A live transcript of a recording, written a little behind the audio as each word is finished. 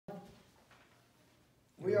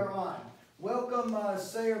We are on. Welcome,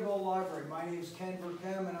 Sayreville Library. My name is Ken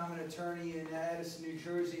Vercammen. I'm an attorney in Edison, New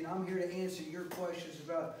Jersey, and I'm here to answer your questions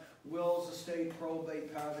about wills, estate,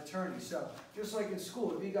 probate, power of attorney. So, just like in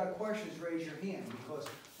school, if you got questions, raise your hand, because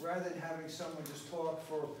rather than having someone just talk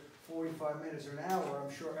for 45 minutes or an hour,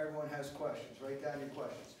 I'm sure everyone has questions. Write down your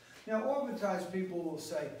questions. Now, oftentimes people will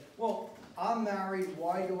say, well, I'm married,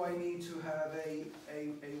 why do I need to have a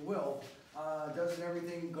will? Doesn't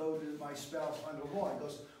everything go to my spouse under law? He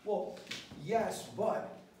goes, well, yes,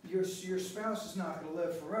 but your spouse is not going to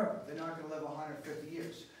live forever. They're not going to live 150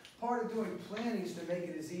 years. Part of doing planning is to make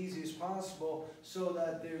it as easy as possible so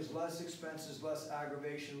that there's less expenses, less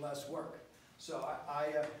aggravation, less work. So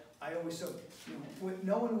I always say,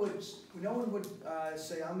 no one would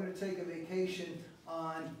say, I'm going to take a vacation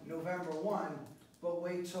on November 1, but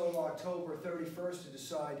wait till October 31st to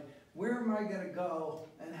decide where am I going to go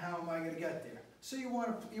and how am I going to get there. So you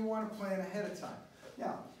want to plan ahead of time.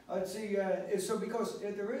 Now, I'd say so because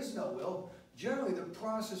if there is no will, generally the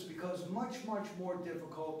process becomes much more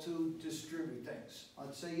difficult to distribute things.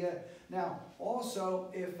 I'd say now also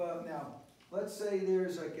if now let's say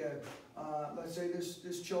there's like let's say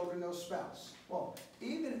there's children, no spouse. Well,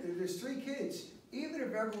 even if there's 3 kids, even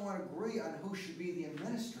if everyone agree on who should be the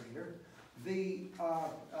administrator, they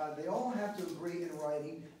all have to agree in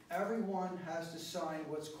writing. Everyone has to sign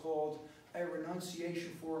what's called a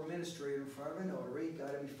renunciation for administrator in front of a notary,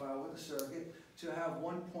 got to be filed with a surrogate, to have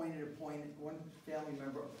one family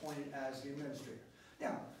member appointed as the administrator.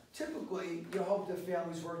 Now, typically, you hope the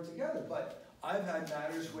families work together, but I've had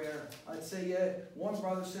matters where I'd say one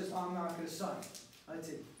brother says, I'm not going to sign. I'd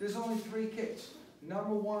say, there's only 3 kids.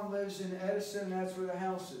 Number 1 lives in Edison, that's where the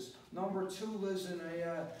house is. Number 2 lives in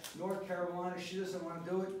North Carolina, she doesn't want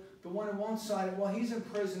to do it. The one who won't sign it, well, he's in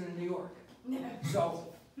prison in New York. So,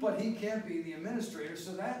 but he can't be the administrator,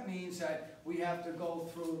 so that means that we have to go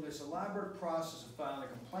through this elaborate process of filing a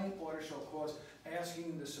complaint order, show cause,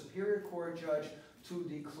 asking the Superior Court judge to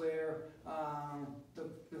declare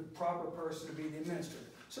the proper person to be the administrator.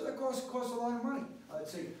 So that costs a lot of money. I'd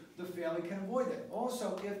say the family can avoid that.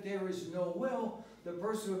 Also, if there is no will, the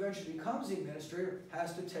person who eventually becomes the administrator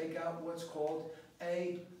has to take out what's called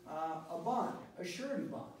a bond, a surety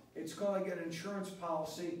bond. It's called like an insurance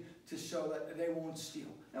policy to show that they won't steal.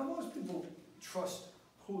 Now, most people trust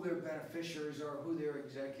who their beneficiaries are, who their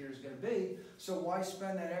executor is going to be, so why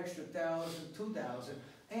spend that extra $1,000, $2,000,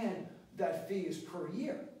 and that fee is per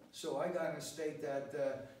year. So I got an estate that,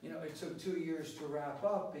 it took 2 years to wrap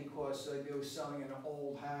up because they were selling an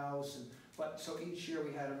old house, but so each year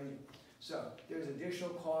we had a renew. So there's additional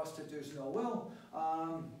cost if there's no will.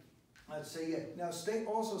 I'd say now state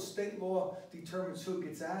law determines who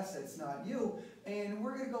gets assets, not you. And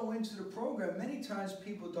we're going to go into the program. Many times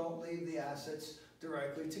people don't leave the assets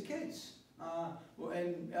directly to kids.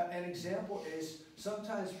 And an example is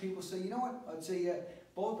sometimes people say, you know what? I'd say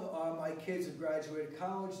both my kids have graduated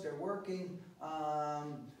college. They're working.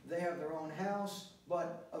 They have their own house.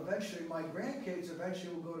 But eventually, my grandkids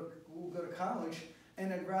will go to college.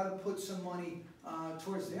 And I'd rather put some money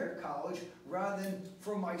towards their college rather than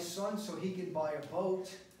for my son so he can buy a boat,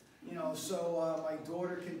 so my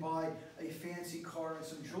daughter can buy a fancy car and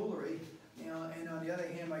some jewelry, and on the other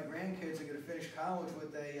hand, my grandkids are going to finish college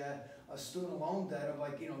with a student loan debt of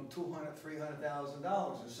like, $200,000, $300,000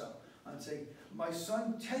 or so. I'd say my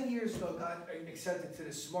son 10 years ago got accepted to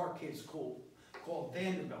this smart kid school called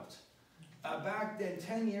Vanderbilt. Back then,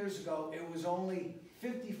 10 years ago, it was only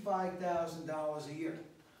 $55,000 a year.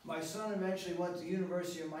 My son eventually went to the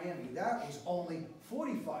University of Miami. That was only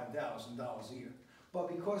 $45,000 a year. But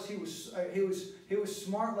because he was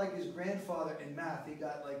smart like his grandfather in math, he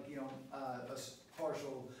got like a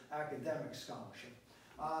partial academic scholarship.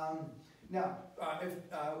 Now, if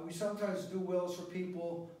we sometimes do wills for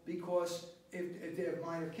people because if they have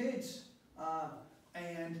minor kids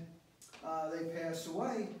and they pass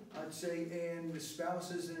away, I'd say, and the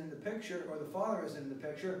spouse isn't in the picture, or the father isn't in the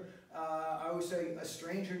picture, I would say a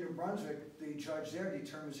stranger in New Brunswick, the judge there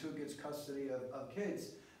determines who gets custody of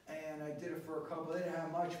kids. And I did it for a couple, they didn't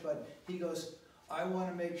have much, but he goes, I want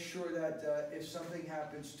to make sure that if something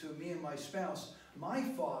happens to me and my spouse, my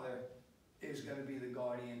father is going to be the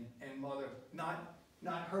guardian and mother, not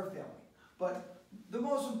her family. But the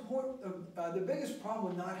most important, the biggest problem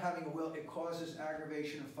with not having a will, it causes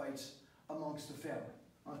aggravation of fights amongst the family.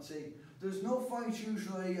 Let's see, there's no fights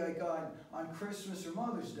usually like on Christmas or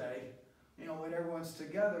Mother's Day, when everyone's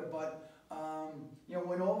together, but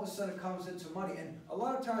when all of a sudden it comes into money, and a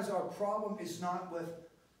lot of times our problem is not with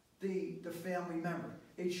the family member.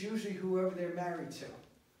 It's usually whoever they're married to.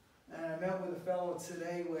 And I met with a fellow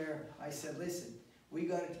today where I said, listen, we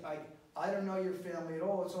got to, I don't know your family at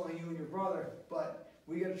all, it's only you and your brother, but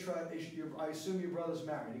we got to try, I assume your brother's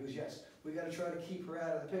married. He goes, yes. We got to try to keep her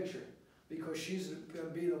out of the picture because she's going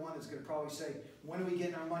to be the one that's going to probably say, when are we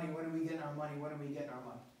getting our money, when are we getting our money, when are we getting our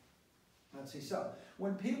money? Let's see, so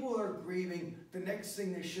when people are grieving, the next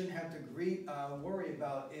thing they shouldn't have to worry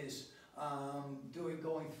about is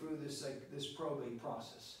going through this probate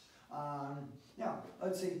process. Now,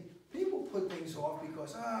 let's see, people put things off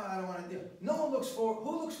because, I don't want to, no one looks forward,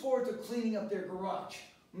 who looks forward to cleaning up their garage?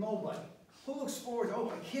 Nobody. Who looks forward to,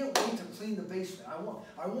 I can't wait to clean the basement.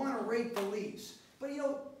 I want to rake the leaves. But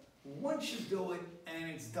once you do it and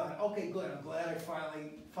it's done, okay, good, I'm glad I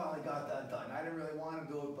finally got that done. I didn't really want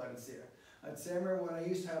to do it, but it's there. I remember when I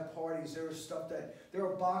used to have parties, there was stuff there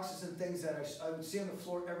were boxes and things that I would see on the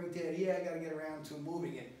floor every day. Yeah, I got to get around to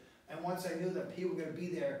moving it. And once I knew that people were going to be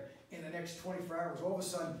there in the next 24 hours, all of a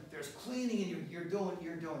sudden there's cleaning and you're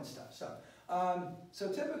doing stuff.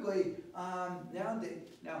 So typically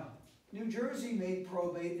now New Jersey made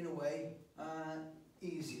probate in a way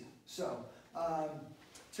easier. So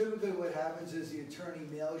typically what happens is the attorney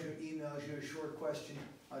emails you a short question.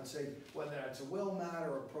 I'd say whether that's a will matter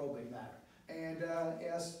or a probate matter. And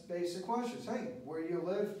ask basic questions. Hey, where do you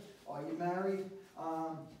live? Are you married?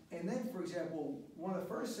 And then, for example, one of the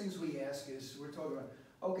first things we ask is, we're talking about,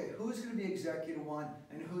 okay, who's going to be executor one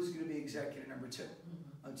and who's going to be executor number two?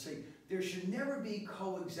 I'd say there should never be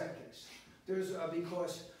co-executors.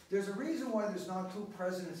 Because there's a reason why there's not two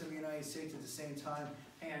presidents of the United States at the same time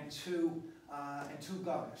and two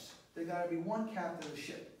governors. They got to be one captain of the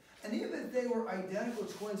ship. And even if they were identical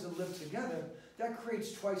twins and lived together, that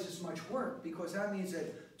creates twice as much work because that means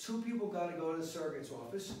that two people got to go to the surrogate's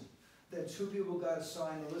office, then two people got to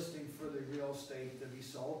sign the listing for the real estate to be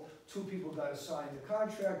sold, two people got to sign the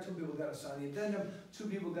contract, two people got to sign the addendum, two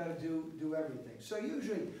people got to do everything. So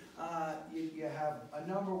usually you have a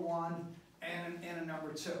number one and a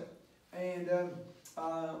number two. And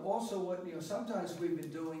also sometimes we've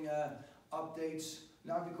been doing updates,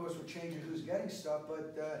 not because we're changing who's getting stuff,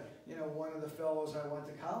 but one of the fellows I went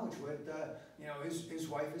to college with, his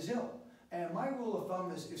wife is ill. And my rule of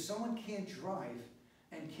thumb is if someone can't drive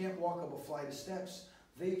and can't walk up a flight of steps,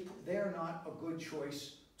 they're not a good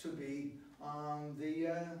choice to be the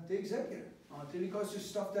executor. Because there's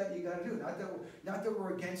stuff that you got to do. Not that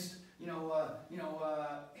we're against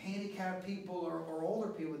handicapped people or older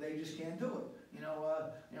people. They just can't do it.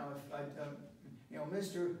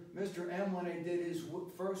 Mr. M, when he did his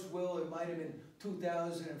first will, it might have been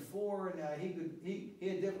 2004, and he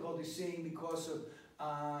had difficulty seeing because of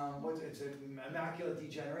it's an immaculate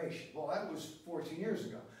degeneration. Well, that was 14 years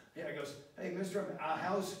ago. Yeah, he goes, hey, Mr. M,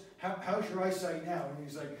 how's your eyesight now? And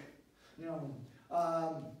he's like,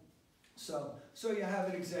 so you have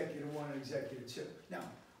an executive one and executive two. Now,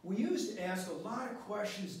 we used to ask a lot of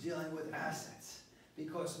questions dealing with assets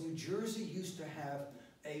because New Jersey used to have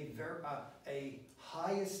a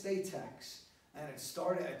high estate tax, and it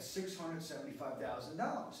started at $675,000.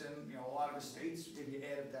 And a lot of the states, if you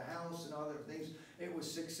added the house and other things, it was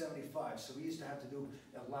 $675,000. So we used to have to do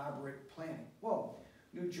elaborate planning. Well,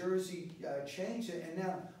 New Jersey changed it, and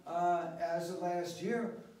now as of last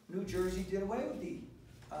year, New Jersey did away with the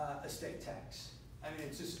estate tax. I mean,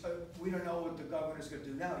 it's just we don't know what the governor's going to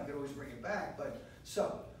do now. He could always bring it back, but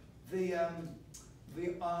so there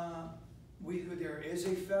is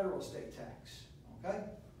a federal estate tax.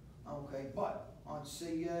 Okay, but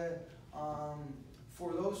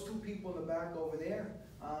for those two people in the back over there,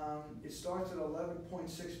 it starts at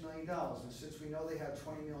 $11.6 million, and since we know they have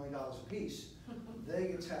 $20 million apiece, they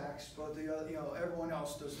get taxed, but everyone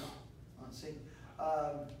else does not.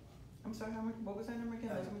 I'm sorry, how much? What was that number again?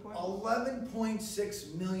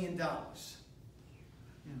 $11.6 million. Yeah.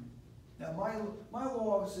 Now my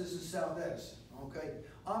law office is in South Edison. Okay,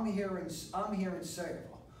 I'm here in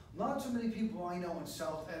Sayreville. Not too many people I know in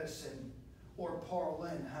South Edison or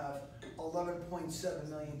Parlin have $11.7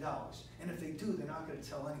 million, and if they do, they're not going to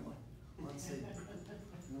tell anyone. Let's see.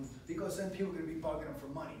 Because then people are going to be bugging them for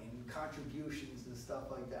money and contributions and stuff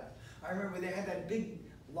like that. I remember they had that big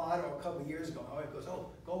lotto a couple of years ago. I goes, oh,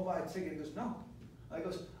 go buy a ticket. He goes, no. I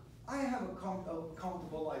goes, I have a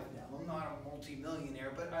comfortable life now. I'm not a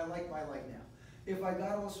multi-millionaire, but I like my life now. If I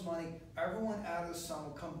got all this money, everyone out of the sun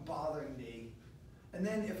will come bothering me. And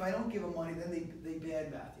then if I don't give them money, then they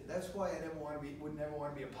badmouth you. That's why I would never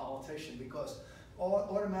want to be a politician, because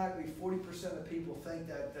automatically 40% of people think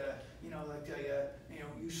that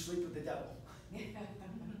you sleep with the devil.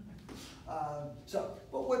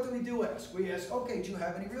 But what do we do ask? We ask, okay, do you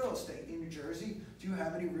have any real estate in New Jersey? Do you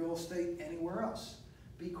have any real estate anywhere else?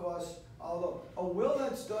 Because although a will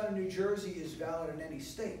that's done in New Jersey is valid in any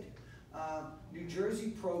state, New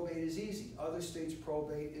Jersey probate is easy. Other states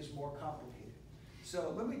probate is more complicated.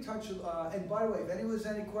 So let me touch, and by the way, if anyone has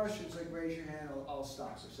any questions, like raise your hand, I'll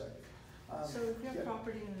stop for a second. So if you have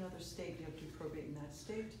property in another state, you have to do probate in that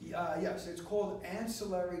state? Yes, it's called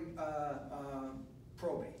ancillary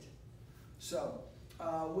probate. So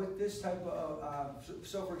with this type of,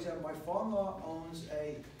 so for example, my father-in-law owns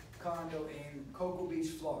a condo in Cocoa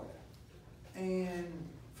Beach, Florida. And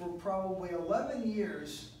for probably 11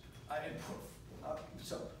 years,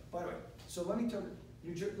 so by the way, so let me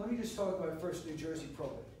just talk about first New Jersey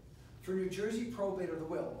probate. For New Jersey probate of the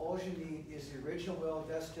will, all you need is the original will,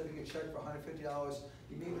 death certificate, check for $150.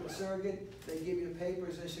 You meet with the surrogate, they give you the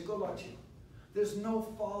papers, and they say, good luck to you. There's no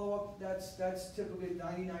follow-up. That's typically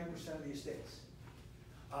 99% of the estates.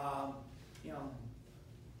 You know,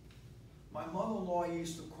 my mother-in-law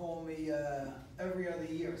used to call me every other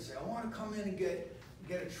year and say, I want to come in and get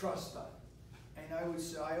a trust done. And I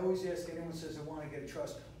always ask anyone who says I want to get a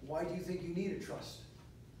trust, why do you think you need a trust?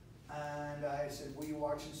 And I said, were you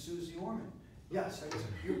watching Susie Orman? Yes. I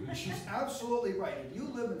said, she's absolutely right. If you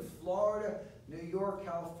live in Florida, New York,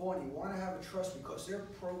 California, you want to have a trust because their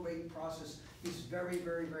probate process is very,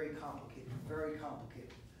 very, very complicated. Very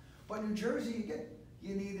complicated. But New Jersey,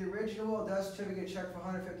 you need the original death certificate, check for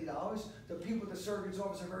 $150. The people at the surrogate's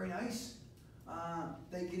office are very nice.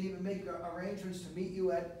 They can even make arrangements to meet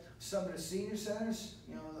you at some of the senior centers,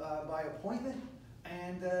 you know, by appointment.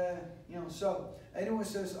 And, you know, so anyone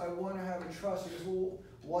says, I want to have a trust, says, well,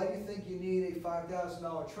 why do you think you need a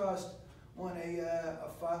 $5,000 trust when a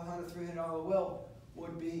 $500, $300 will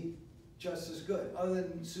would be just as good? Other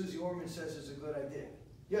than Susie Orman says it's a good idea.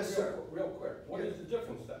 Yes, sir. Real quick, what is the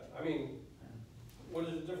difference then? I mean, what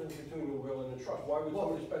is the difference between a will and a trust? Why would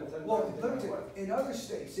somebody spend $10,000? Well, let me tell you, in other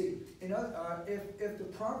states, see, if the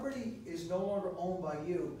property is no longer owned by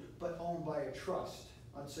you, but owned by a trust,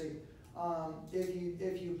 let's see,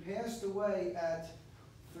 if you passed away at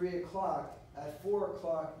 3 o'clock, at 4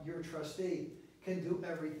 o'clock, your trustee can do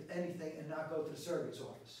anything and not go to the surrogate's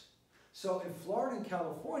office. So in Florida and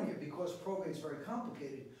California, because probate is very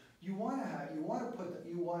complicated, you want to have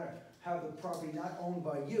the property not owned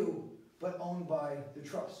by you, but owned by the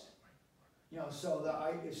trust. You know, so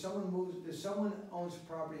if someone owns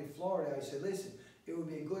property in Florida, I say, listen, it would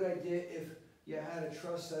be a good idea if you had a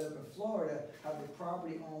trust set up in Florida, have the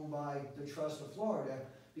property owned by the trust of Florida,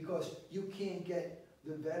 because you can't get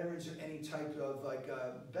the veterans or any type of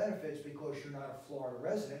benefits because you're not a Florida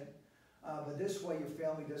resident. But this way, your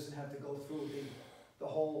family doesn't have to go through the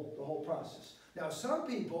whole process. Now, some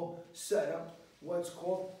people set up what's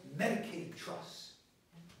called Medicaid trusts.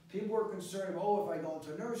 People are concerned about, oh, if I go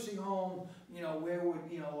into a nursing home, you know, where would,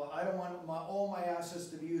 you know, I don't want all my assets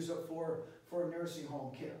to be used up for nursing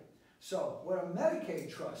home care. So what a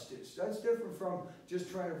Medicaid trust is, that's different from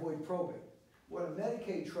just trying to avoid probate. What a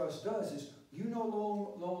Medicaid trust does is you no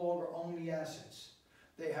longer own the assets.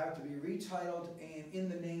 They have to be retitled and in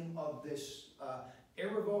the name of this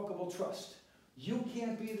irrevocable trust. You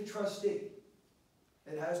can't be the trustee.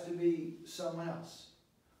 It has to be someone else.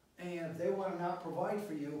 And if they want to not provide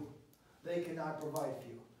for you, they cannot provide for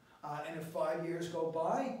you. And if 5 years go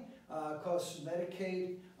by, because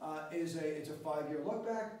Medicaid it's a 5-year look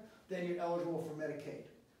back, then you're eligible for Medicaid.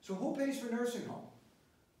 So who pays for nursing home?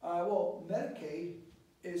 Well, Medicaid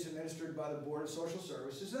is administered by the Board of Social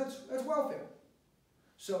Services. That's welfare.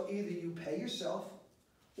 So either you pay yourself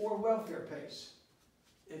or welfare pays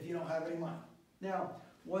if you don't have any money. Now,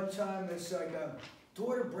 one time it's like a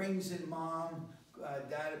daughter brings in mom,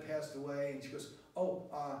 dad had passed away, and she goes, oh,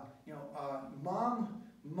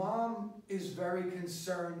 mom is very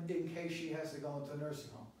concerned in case she has to go into a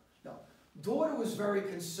nursing home. No, daughter was very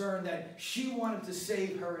concerned that she wanted to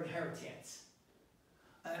save her inheritance.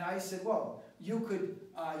 And I said, well, you could,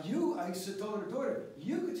 I said, told her daughter,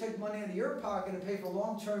 you could take money out of your pocket and pay for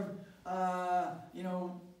long-term, health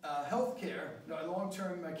care,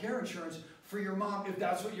 long-term care insurance for your mom if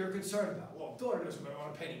that's what you're concerned about. Well, daughter doesn't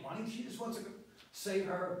want to pay any money. She just wants to save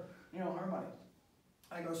her, her money.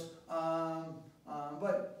 I goes,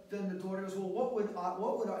 but then the daughter goes, well, what would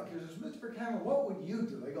I, because Mr. Vercammen, what would you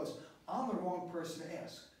do? I goes, I'm the wrong person to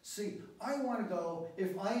ask. See, I want to go,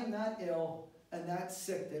 if I am that ill and that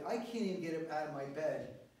sick that I can't even get up out of my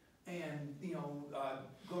bed and,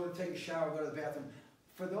 go to take a shower, go to the bathroom,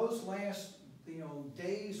 for those last,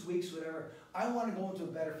 days, weeks, whatever, I want to go into a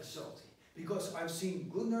better facility because I've seen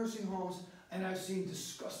good nursing homes and I've seen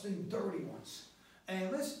disgusting, dirty ones. And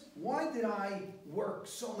listen, why did I work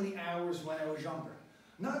so many hours when I was younger?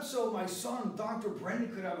 Not so my son, Dr.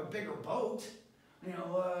 Brendan, could have a bigger boat.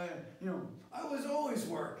 I was always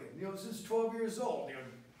working, since 12 years old.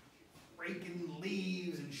 raking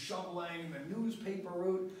leaves and shoveling the newspaper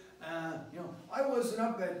route. You know, I wasn't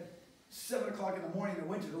up at 7 o'clock in the morning in the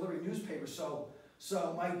winter delivering newspapers, so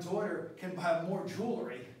my daughter can buy more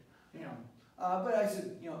jewelry, you know. But I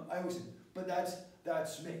said, you know, I always said, but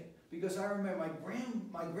that's me. Because I remember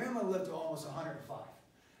my grandma lived to almost 105.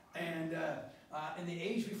 And in the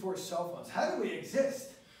age before cell phones, how do we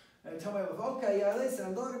exist? And I tell my wife, okay, yeah, listen,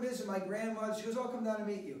 I'm going to visit my grandmother. She goes, I'll come down to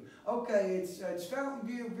meet you. Okay, it's Fountain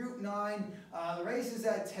View, Route 9. The race is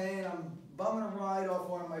at 10. I'm bumming a ride off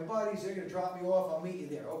one of my buddies. They're going to drop me off. I'll meet you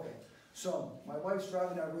there. Okay. So my wife's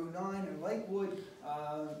driving down Route 9 in Lakewood,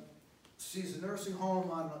 sees a nursing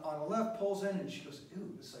home on the left, pulls in, and she goes,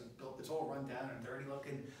 ew, it's like built, it's all run down and dirty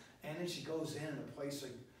looking. And then she goes in, and the place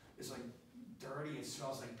is like dirty. It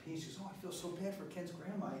smells like pee. She goes, oh, I feel so bad for Ken's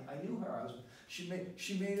grandma. I knew her. She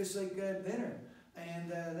made us like dinner,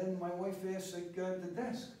 and then my wife asked like the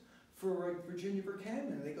desk for Virginia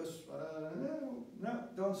Vercammen. And they goes, no,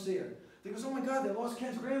 don't see her. They goes, oh my God, they lost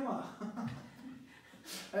Ken's grandma.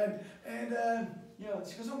 and you know,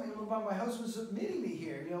 she goes, oh my husband's meeting me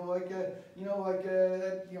here. You know,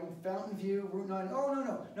 Fountain View, Route 9. Oh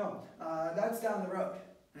no, that's down the road.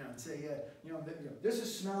 You know, say, you know, this is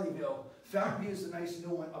Smellyville. Fountain View is the nice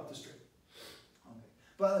new one up the street. Okay,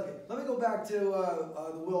 but okay, let me go back to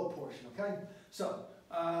the will portion. Okay, so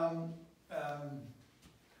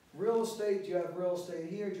real estate. Do you have real estate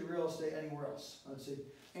here? Do you have real estate anywhere else? Let's see.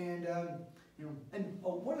 And you know, and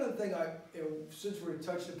one other thing, since we're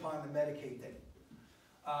touched upon the Medicaid thing,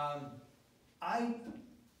 I'll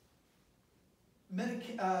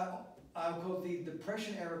call the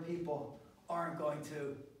Depression era people aren't going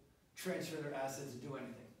to transfer their assets and do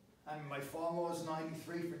anything. I mean, my father-in-law was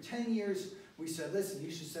 93. For 10 years, we said, listen,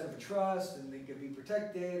 you should set up a trust and they can be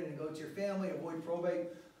protected and go to your family, avoid probate.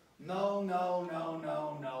 No.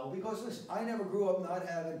 Because listen, I never grew up not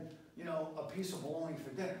having, you know, a piece of bologna for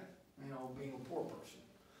dinner, you know, being a poor person.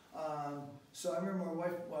 So I remember my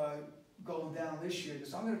wife going down this year,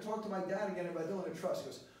 because I'm going to talk to my dad again about doing a trust. He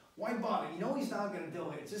goes, why bother? You know he's not going to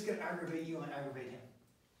do it. It's just going to aggravate you and aggravate him.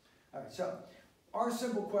 All right, so our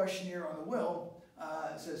simple question here on the will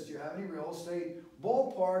says, do you have any real estate?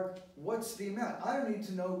 Ballpark, what's the amount? I don't need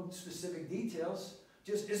to know specific details.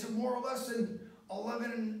 Just, is it more or less than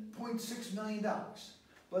 $11.6 million?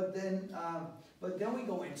 But then we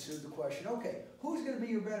go into the question, okay, who's going to be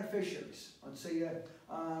your beneficiaries? Let's say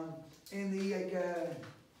in the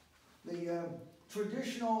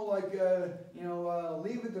traditional, like, you know,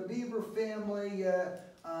 Leave It to Beaver family,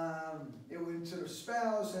 it went to the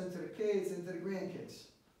spouse, and to the kids, and to the grandkids.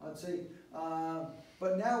 Let's see.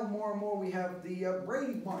 But now more and more we have the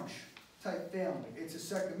Brady Bunch type family. It's a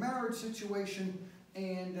second marriage situation.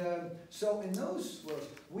 And so in those wills,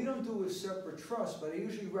 we don't do a separate trust, but I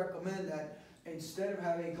usually recommend that instead of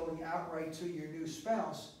having it going outright to your new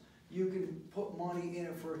spouse, you can put money in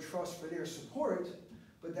it for a trust for their support,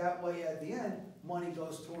 but that way at the end, money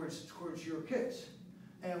goes towards your kids.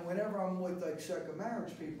 And whenever I'm with like second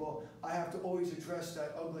marriage people, I have to always address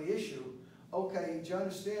that ugly issue. Okay, do you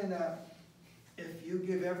understand that if you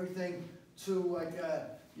give everything to like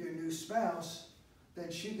your new spouse,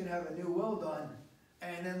 then she can have a new will done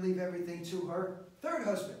and then leave everything to her third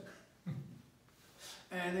husband.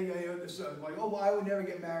 And they go, so like, oh, well, I would never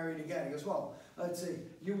get married again. He goes, well, let's see,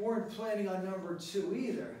 you weren't planning on number 2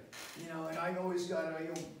 either, you know. And I always got,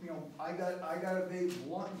 I got to be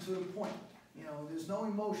blunt and to the point. You know, there's no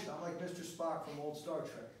emotion. I'm like Mr. Spock from old Star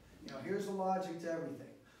Trek. You know, here's the logic to everything.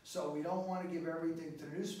 So we don't want to give everything to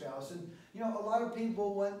the new spouse. And you know, a lot of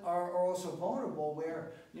people are also vulnerable,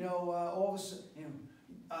 where you know, all of a sudden, you know,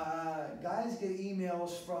 guys get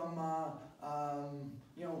emails from,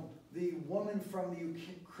 you know, the woman from the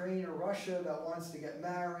Ukraine or Russia that wants to get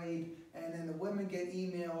married, and then the women get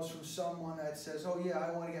emails from someone that says, oh yeah,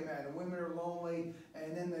 I want to get married. The women are lonely,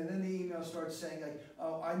 and then the email starts saying like,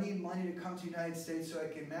 oh, I need money to come to the United States so I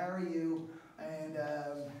can marry you, and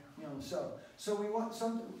you know, so we want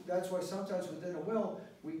some. That's why sometimes within a will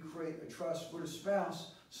we create a trust for the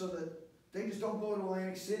spouse so that they just don't go to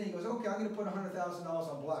Atlantic City and goes, okay, I'm going to put $100,000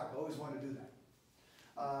 on black. I always want to do that.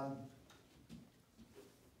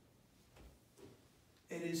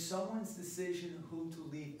 It is someone's decision who to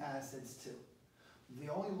leave assets to. The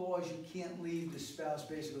only law is you can't leave the spouse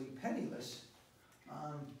basically penniless.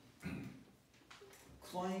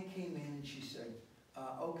 Client came in and she said,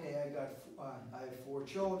 okay, I have 4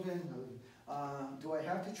 children. Do I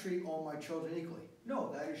have to treat all my children equally?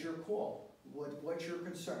 No, that is your call. What's your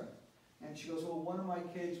concern? And she goes, well, one of my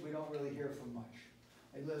kids, we don't really hear from much.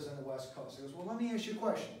 He lives on the West Coast. He goes, well, let me ask you a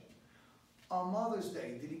question. On Mother's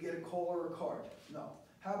Day, did he get a call or a card? No.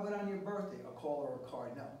 How about on your birthday? A call or a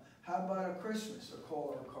card? No. How about a Christmas, a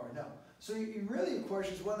call or a card? No. So you really, the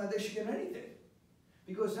question is whether or not they should get anything.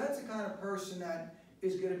 Because that's the kind of person that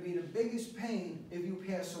is going to be the biggest pain if you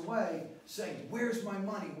pass away, saying, where's my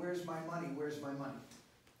money, where's my money, where's my money?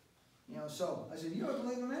 You know, so I said, you don't have to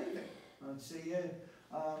leave them anything. I'd say, yeah.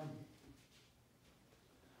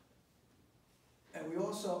 And we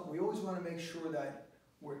always want to make sure that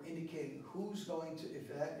we're indicating who's going to,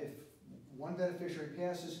 if one beneficiary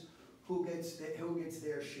passes, who gets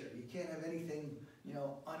their share. You can't have anything, you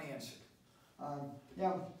know, unanswered.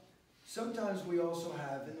 Now, sometimes we also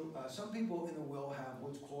have, some people in the will have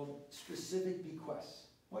what's called specific bequests.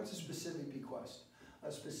 What's a specific bequest?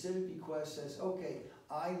 A specific bequest says, okay,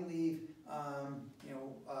 I leave, you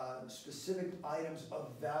know, specific items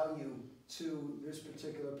of value to this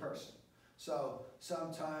particular person. So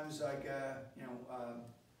sometimes, like, you know,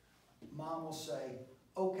 mom will say,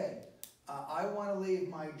 okay, I want to leave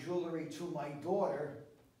my jewelry to my daughter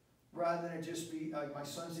rather than it just be like my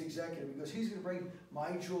son's the executive, because he's going to bring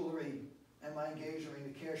my jewelry and my engagement ring,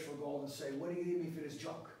 the cash for gold, and say, what do you give me for this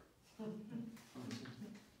junk?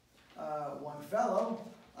 One fellow,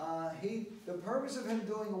 the purpose of him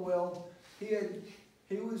doing a will, he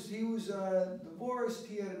was divorced,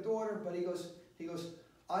 he had a daughter, but he goes,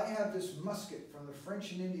 I have this musket from the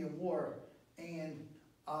French and Indian War, and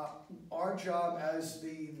our job as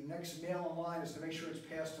the next male in line is to make sure it's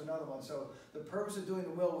passed to another one. So the purpose of doing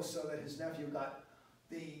the will was so that his nephew got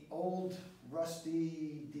the old,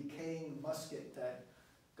 rusty, decaying musket that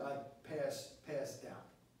got passed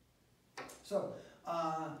down. So,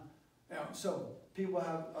 you know, so people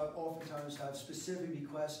have oftentimes have specific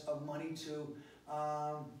bequests of money to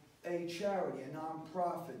a charity, a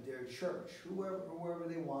non-profit, their church, whoever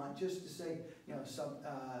they want, just to say, you know,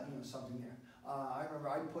 something there. I remember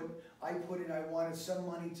I put in, I wanted some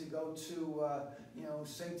money to go to, you know,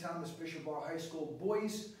 St. Thomas Bishop Bar High School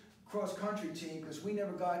boys cross-country team, because we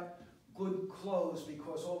never got good clothes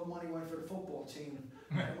because all the money went for the football team,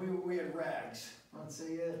 and we had rags. I'd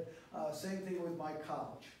say, same thing with my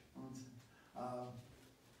college.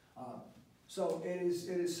 So it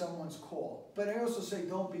is someone's call. But I also say,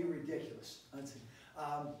 don't be ridiculous.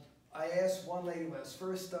 I asked one lady when I was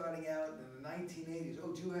first starting out in the 1980s,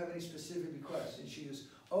 oh, do you have any specific requests? And she goes,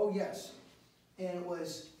 oh, yes. And it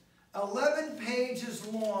was 11 pages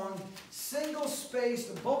long,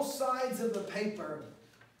 single-spaced, both sides of the paper.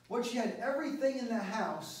 What she had, everything in the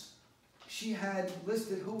house, she had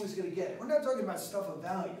listed who was going to get it. We're not talking about stuff of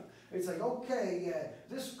value. It's like, okay, yeah,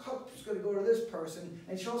 this cup is going to go to this person.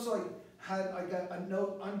 And she also like had a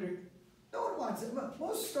note under, no one wants it.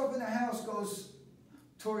 Most stuff in the house goes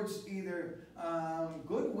towards either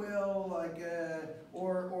Goodwill, like,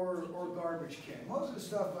 or garbage can. Most of the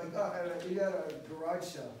stuff, like, you got a garage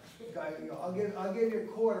sale, guy, you know, I'll give you a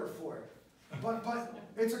quarter for it. But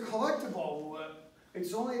it's a collectible.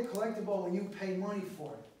 It's only a collectible when you pay money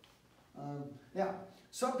for it. Now,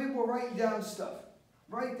 some people are writing down stuff.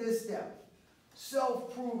 Write this down.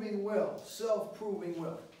 Self-proving will. Self-proving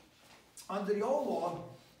will. Under the old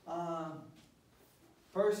law,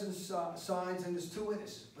 person signs and there's two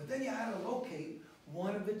witnesses. But then you had to locate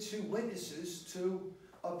one of the two witnesses to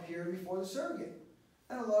appear before the surrogate.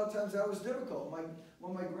 And a lot of times that was difficult.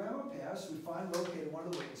 When my grandma passed, we finally located one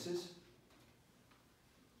of the witnesses.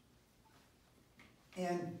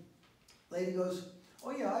 And lady goes,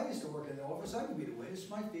 oh yeah, I used to work in the office. I can be the witness.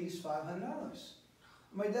 My fee's $500.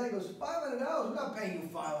 My dad goes, $500? I'm not paying you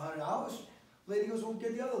 $500. Lady goes, well,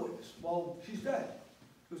 get the other witness. Well, she's dead.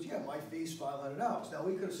 He goes, yeah, my fee's $500. Now,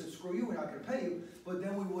 we could have said, screw you, we're not going to pay you, but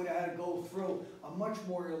then we would have had to go through a much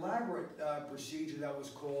more elaborate procedure that was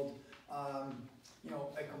called, you know,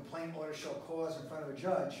 a complaint order shall cause in front of a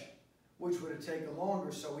judge, which would have taken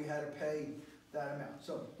longer, so we had to pay that amount.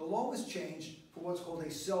 So the law was changed for what's called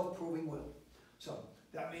a self-proving will. So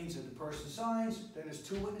that means that the person signs, then there's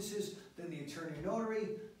two witnesses, then the attorney and notary,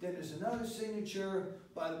 then there's another signature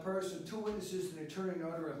by the person, two witnesses, and the attorney and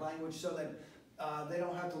notary language, so that they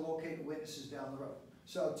don't have to locate the witnesses down the road.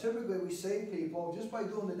 So typically we save people, just by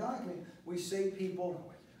doing the document, we save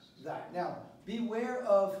people that. Now, beware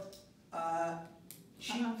of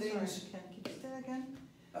cheap things. Sorry, Ken, can you say that again?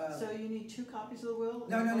 So you need 2 copies of the will?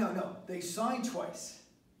 No. They sign twice.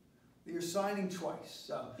 You're signing twice.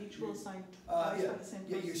 So each will sign twice by the same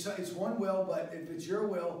person? It's one will, but if it's your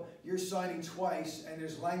will, you're signing twice, and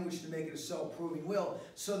there's language to make it a self-proving will,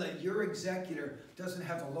 so that your executor doesn't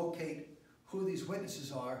have to locate who these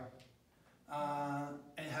witnesses are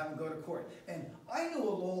and have them go to court. And I knew a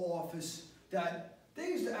law office that they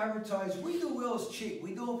used to advertise, we do wills cheap,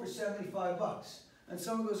 we do them for $75. And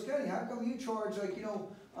someone goes, Kenny, how come you charge like, you know,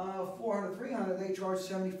 $400, $300, they charge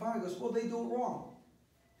 $75? He goes, well, they do it wrong.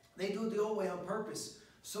 They do it the old way on purpose.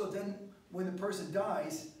 So then when the person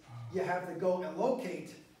dies, you have to go and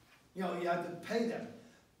locate, you know, you have to pay them.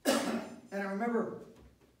 And I remember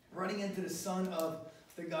running into the son of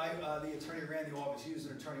the guy, the attorney who ran the office. He was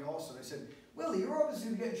an attorney also. They said, Willie, you're obviously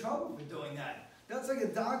going to get in trouble for doing that. That's like a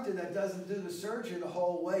doctor that doesn't do the surgery the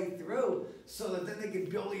whole way through so that then they can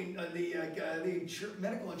bill the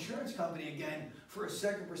medical insurance company again for a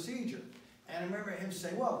second procedure. And I remember him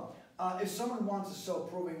saying, well, if someone wants a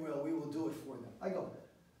self-proving will, we will do it for them. I go,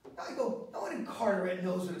 no one in Carteret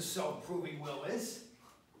knows what a self-proving will is.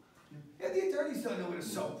 Yeah, the attorneys don't know what a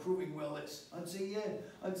self-proving will is. I'd say,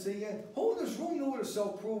 yeah. Who in this room knew what a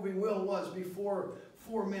self-proving will was before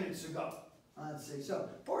 4 minutes ago? I'd say, so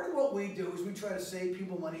part of what we do is we try to save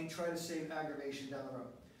people money and try to save aggravation down the road.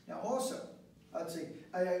 Now also, I'd say,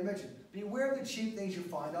 I mentioned, beware of the cheap things you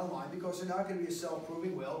find online because they're not going to be a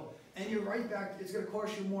self-proving will, and you're right back, it's going to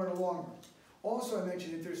cost you more in the long run. Also, I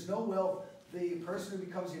mentioned, if there's no will, the person who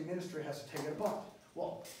becomes the administrator has to take a bond.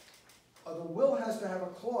 Well, the will has to have a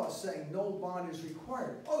clause saying no bond is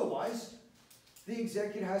required. Otherwise, the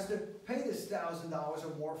executor has to pay this $1,000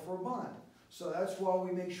 or more for a bond. So that's why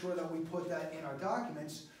we make sure that we put that in our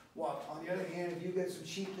documents. While on the other hand, if you get some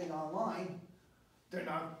cheap thing online, they're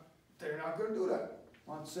not going to do that.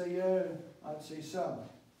 I'd say so.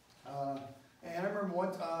 And I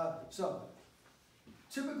remember so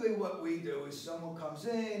typically what we do is someone comes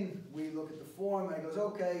in, we look at the form, and he goes,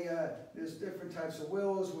 okay, there's different types of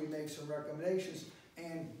wills, we make some recommendations,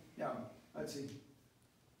 and now, let's see,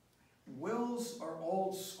 wills are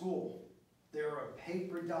old school. They're a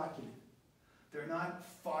paper document. They're not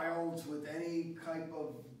filed with any type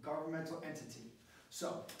of governmental entity.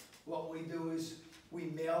 So what we do is we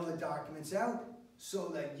mail the documents out so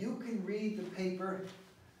that you can read the paper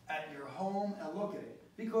at your home and look at it.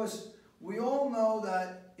 Because we all know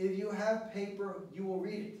that if you have paper, you will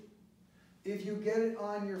read it. If you get it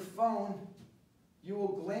on your phone, you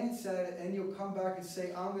will glance at it and you'll come back and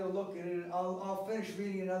say, I'm going to look at it and I'll finish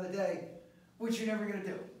reading another day, which you're never going to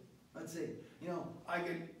do. Let's see, you know, I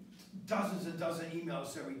get dozens and dozens of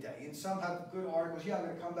emails every day, and some have good articles. Yeah, I'm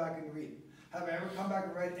going to come back and read it. Have I ever come back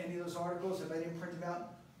and read any of those articles if I didn't print them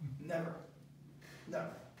out? Never.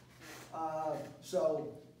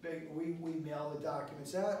 So we mail the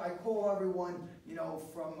documents out. I call everyone, you know,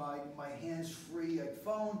 from my hands-free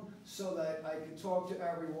phone so that I can talk to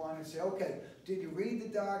everyone and say, okay, did you read the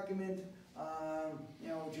document? You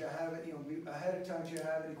know, do you have it, you know, ahead of time, do you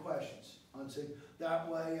have any questions? I'd say, that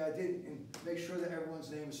way I did, and make sure that everyone's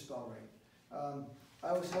name is spelled right.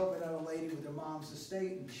 I was helping out a lady with her mom's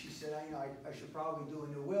estate, and she said, you know, I should probably do a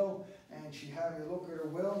new will, and she had me look at her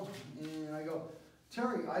will, and I go,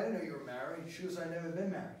 Terry, I didn't know you were married. She goes, I've never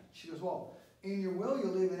been married. She goes, well, in your will,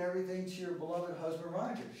 you're leaving everything to your beloved husband,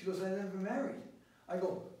 Roger. She goes, I've never been married. I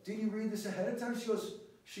go, didn't you read this ahead of time?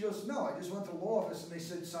 She goes, no, I just went to the law office, and they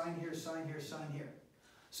said, sign here, sign here, sign here.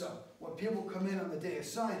 So when people come in on the day of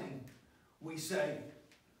signing, we say,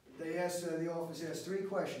 they ask, the office asks 3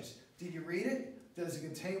 questions. Did you read it? Does it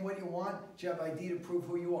contain what you want? Do you have ID to prove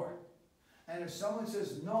who you are? And if someone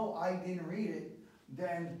says, no, I didn't read it,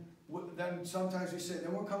 then sometimes we say,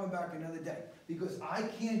 then we're coming back another day. Because I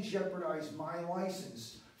can't jeopardize my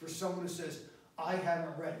license for someone who says, I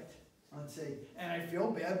haven't read it. Let's say, and I feel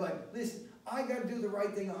bad, but listen, I got to do the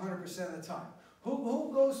right thing 100% of the time.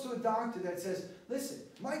 Who goes to a doctor that says, listen,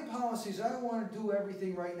 my policy is I want to do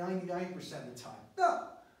everything right 99% of the time? No.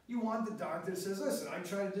 You want the doctor that says, listen, I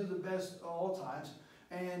try to do the best all times.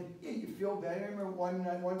 And yeah, you feel bad. I remember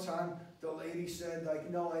one time the lady said, like,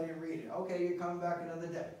 no, I didn't read it. Okay, you come back another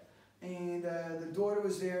day. And the daughter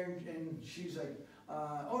was there, and she's like,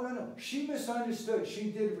 oh, no, she misunderstood. She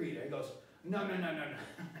did read it. He goes, no.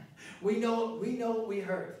 we know what we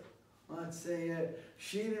heard. Let's say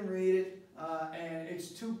she didn't read it. And it's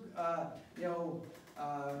too,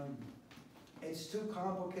 it's too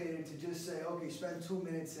complicated to just say, okay, spend 2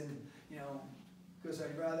 minutes and, you know, because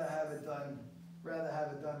I'd rather have it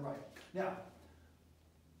done right. Now,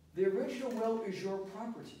 the original will is your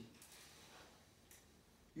property.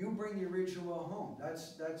 You bring the original will home.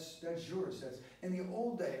 That's yours. That's in the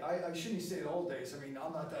old day. I shouldn't say the old days. I mean,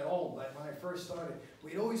 I'm not that old, but when I first started,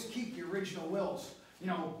 we'd always keep the original wills. You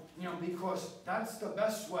know, because that's the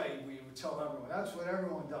best way, we would tell everyone. That's what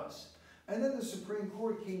everyone does. And then the Supreme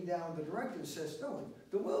Court came down, the directive says, no,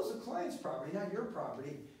 the will's the client's property, not your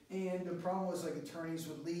property. And the problem was, like, attorneys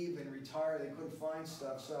would leave and retire, they couldn't find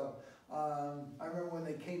stuff. So I remember when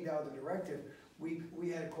they came down with the directive, we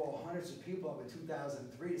had to call hundreds of people up in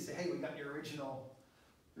 2003 to say, hey, we got your original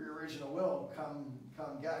will, come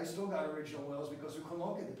get it. I still got original wills because we couldn't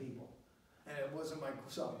locate the people. And it wasn't my,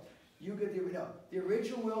 so You get the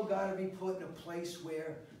original will got to be put in a place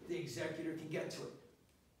where the executor can get to it.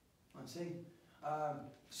 Let's see.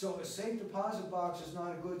 So a safe deposit box is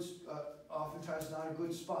not a good, oftentimes not a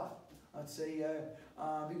good spot. Let's say,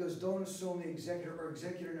 because don't assume the executor or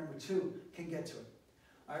executor number 2 can get to it.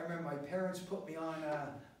 I remember my parents put me on,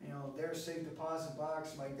 their safe deposit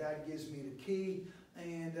box. My dad gives me the key,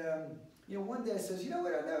 and one day says, you know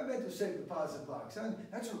what? I've never been to a safe deposit box.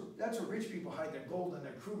 That's where rich people hide their gold and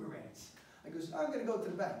their Krugerrands. I goes, I'm going to go to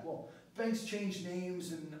the bank. Well, banks change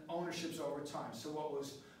names and ownerships over time. So what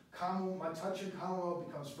was my touch and Commonwealth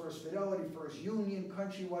becomes First Fidelity, First Union,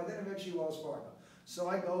 Countrywide, then eventually Wells Fargo. So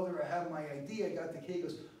I go there, I have my ID, I got the key. He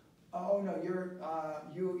goes, oh no, you're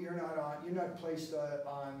not placed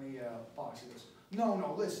on the box. He goes,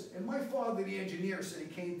 no, listen. And my father, the engineer, said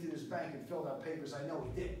he came to this bank and filled out papers. I know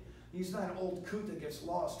he did. He's not an old coot that gets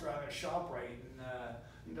lost driving a ShopRite and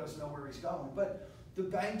he doesn't know where he's going. But the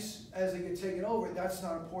banks, as they get taken over, that's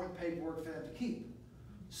not important paperwork for them to keep.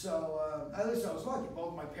 So at least I was lucky.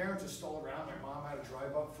 Both my parents are still around. My mom had to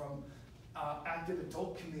drive up from active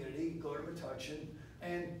adult community, go to Metuchen,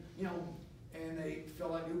 and they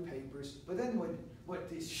fill out new papers. But then what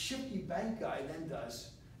this shifty bank guy then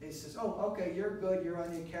does is says, oh, okay, you're good, you're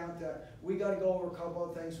on the account. We got to go over a couple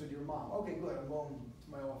of things with your mom. Okay, good, I'm going to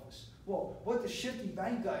my office. Well, what the shifty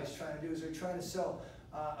bank guy is trying to do is they're trying to sell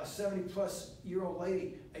a 70-plus-year-old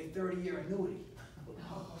lady a 30-year annuity.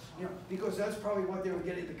 Because that's probably what they were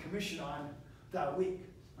getting the commission on that week.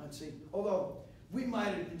 Let's see. Although we might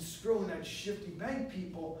have been screwing that shifty bank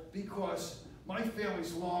people because my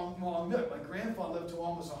family's long lived. My grandfather lived to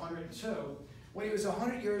almost 102. When he was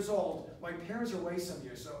 100 years old, my parents are away some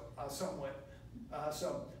years, somewhat.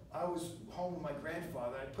 So I was home with my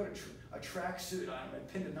grandfather. I put a tracksuit on him. I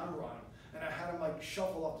pinned a number on him, and I had him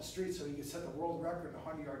shuffle up the street so he could set the world record in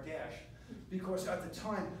a 100-yard dash. Because at the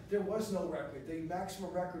time, there was no record. The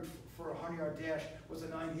maximum record for a 100-yard dash was a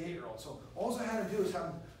 98-year-old. So all I had to do was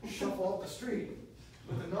have him shuffle up the street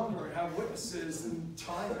with the number and have witnesses and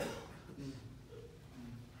time it.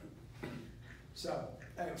 So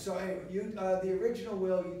anyway, the original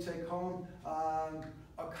will you take home.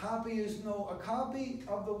 A copy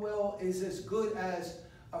of the will is as good as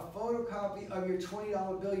a photocopy of your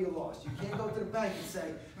 $20 bill you lost. You can't go to the bank and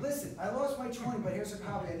say, listen, I lost my 20, but here's a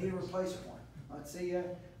copy, I need a replacement one. Let's see,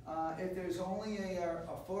 if there's only a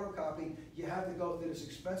photocopy, you have to go through this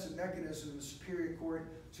expensive mechanism in the Superior Court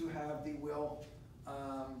to have the will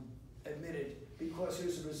admitted, because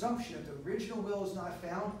there's a presumption if the original will is not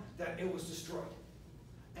found, that it was destroyed.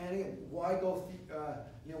 And again, why go,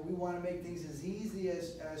 we want to make things as easy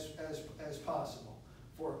as possible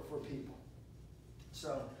for people.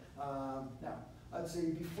 So, now, let's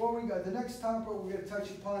see, before we go, the next topic we're going to touch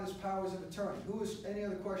upon is powers of attorney. Any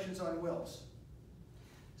other questions on wills?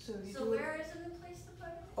 So where is it a place to put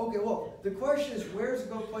it? Okay, well, the question is, where's a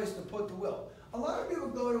good place to put the will? A lot of people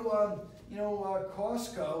go to,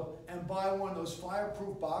 Costco and buy one of those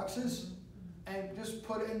fireproof boxes and just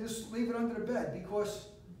put it and just leave it under the bed, because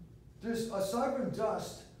aside from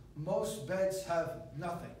dust, most beds have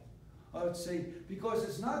nothing. Let's see, because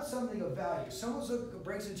it's not something of value. Someone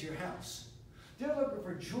brings it to your house. They're looking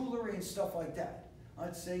for jewelry and stuff like that.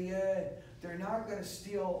 Let's say they're not going to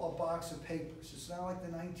steal a box of papers. It's not like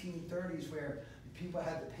the 1930s where people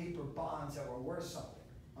had the paper bonds that were worth something.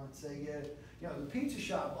 Let's say, the pizza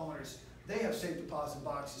shop owners, they have safe deposit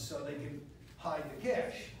boxes so they can hide the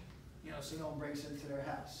cash, so no one breaks into their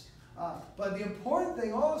house. But the important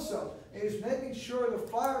thing also is making sure the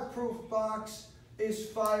fireproof box is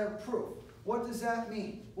fireproof. What does that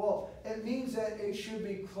mean? Well, it means that it should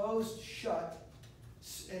be closed shut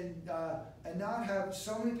and not have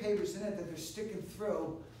so many papers in it that they're sticking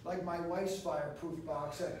through, like my wife's fireproof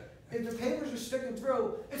box. If the papers are sticking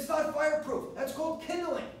through, it's not fireproof. That's called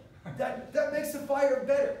kindling. That makes the fire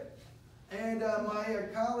better. And my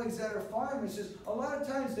colleagues that are firemen says a lot of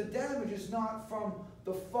times the damage is not from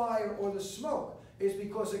the fire or the smoke. It's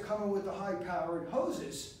because they're coming with the high-powered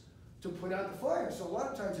hoses to put out the fire. So a lot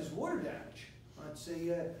of times it's water damage. Let's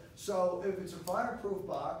see, so if it's a fireproof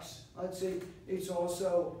box, let's see, it's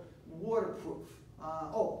also waterproof.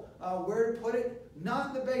 Where to put it? Not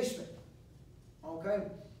in the basement. Okay?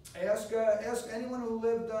 Ask anyone who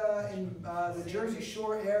lived in the Jersey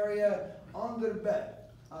Shore area under the bed.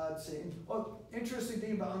 Let's see. Interesting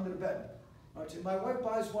thing about under the bed. Let's see. My wife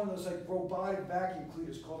buys one of those robotic vacuum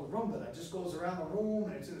cleaners called a Roomba that just goes around the room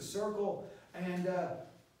and it's in a circle. And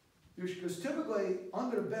because typically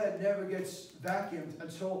under the bed never gets vacuumed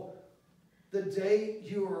until the day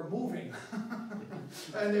you are moving.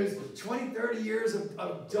 And there's 20, 30 years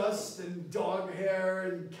of dust and dog hair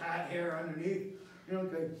and cat hair underneath.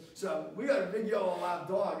 Okay, so we got a big yellow lab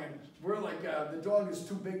dog, and we're like, the dog is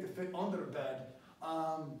too big to fit under the bed.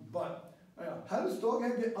 But how does dog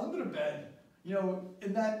head get under the bed,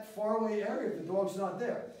 in that faraway area if the dog's not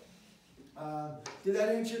there? Did that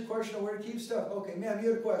answer your question on where to keep stuff? Okay, ma'am,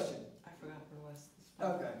 you had a question. I forgot what it was.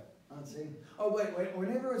 Okay, let's see. Oh, wait,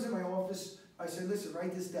 whenever I was in my office, I said, listen,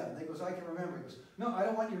 write this down. They goes, I can remember. He goes, no, I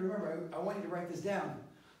don't want you to remember. I want you to write this down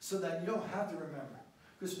so that you don't have to remember.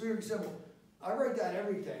 Because for example, I write down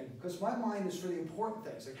everything because my mind is for the important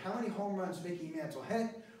things. Like how many home runs Mickey Mantle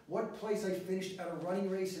hit, what place I finished at a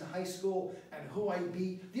running race in high school, and who I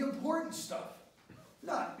beat. The important stuff.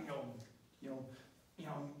 Not,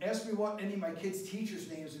 ask me what any of my kids' teachers'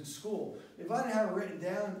 names in school. If I didn't have it written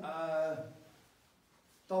down,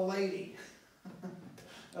 the lady.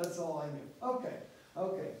 That's all I knew. Okay.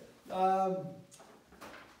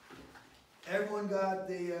 Everyone got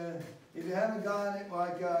the, if you haven't gotten it,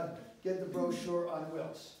 well, get the brochure on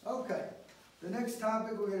wills. Okay. The next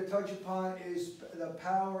topic we're going to touch upon is the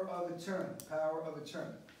power of attorney. Power of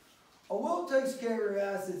attorney. A will takes care of your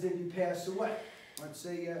assets if you pass away. Let's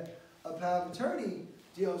say a power of attorney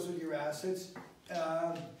deals with your assets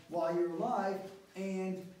while you're alive,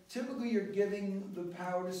 and typically you're giving the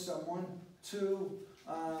power to someone to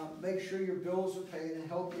make sure your bills are paid and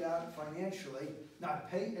help you out financially,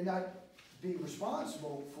 not be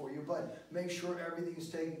responsible for you, but make sure everything is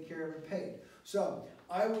taken care of and paid. So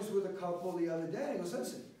I was with a couple the other day, and he goes,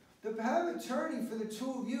 listen, the power of attorney for the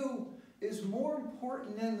two of you is more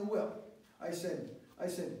important than the will. I said,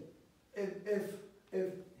 if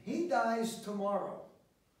he dies tomorrow,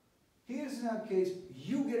 he doesn't have a case,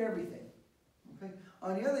 you get everything. Okay?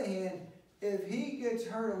 On the other hand, if he gets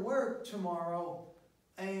hurt at work tomorrow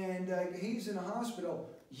and he's in a hospital,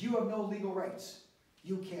 you have no legal rights.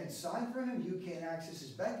 You can't sign for him, you can't access his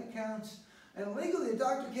bank accounts, and legally the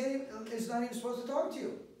doctor is not even supposed to talk to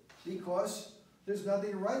you because there's nothing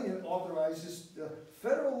in writing that authorizes the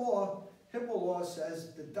federal law. HIPAA law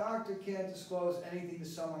says the doctor can't disclose anything to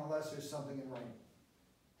someone unless there's something in writing.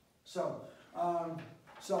 So,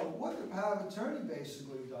 what the power of attorney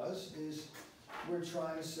basically does is we're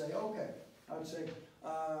trying to say, okay, I would say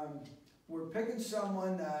we're picking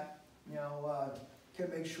someone that can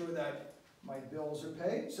make sure that my bills are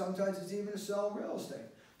paid. Sometimes it's even to sell real estate.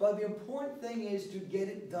 But the important thing is to get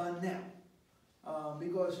it done now,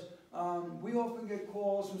 because we often get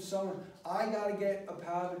calls from someone, I got to get a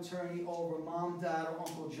power of attorney over Mom, Dad, or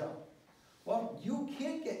Uncle Joe. Well, you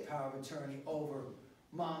can't get power of attorney over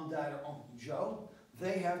Mom, Dad, or Uncle Joe.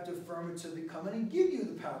 They have to affirmatively come in and give you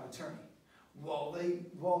the power of attorney. Well, they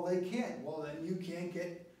can't. Well, then you can't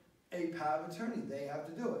get a power of attorney. They have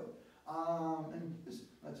to do it.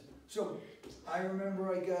 So I remember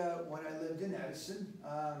when I lived in Edison,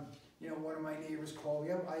 one of my neighbors called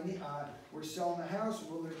me up. We're selling a house,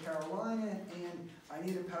 we're moving to Carolina, and I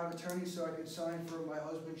need a power of attorney so I could sign for my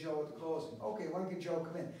husband Joe at the closing. Okay, when can Joe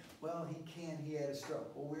come in? Well, he can't. He had a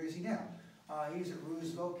stroke. Well, where is he now? He's at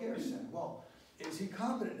Roosevelt Care Center. Well, is he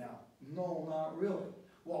competent now? No, not really.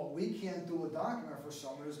 Well, we can't do a document for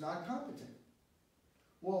someone who's not competent.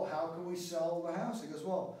 Well, how can we sell the house? He goes,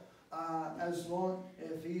 well,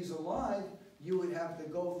 if he's alive, you would have to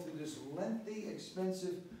go through this lengthy,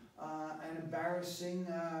 expensive, and embarrassing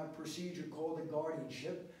procedure called a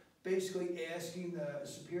guardianship, basically asking the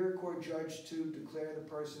Superior Court judge to declare the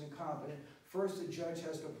person incompetent. First, the judge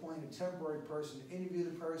has to appoint a temporary person to interview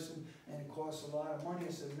the person, and it costs a lot of money.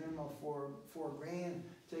 It's a minimum of $4 grand.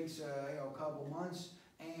 Takes a couple months,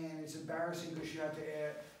 and it's embarrassing because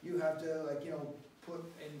you have to put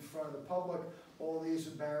in front of the public all these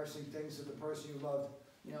embarrassing things that the person you loved,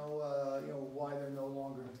 why they're no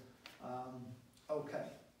longer okay.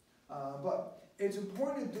 But it's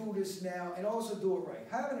important to do this now and also do it right.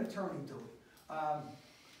 Have an attorney do it.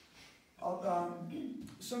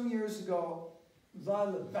 Some years ago, a lot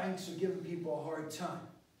of the banks are giving people a hard time.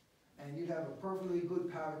 And you'd have a perfectly good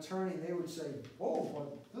power of attorney, and they would say, oh, but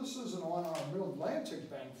this isn't on our Mid-Atlantic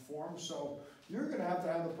Bank form, so you're going to have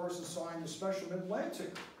the person sign the special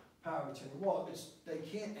Mid-Atlantic power of attorney. Well, they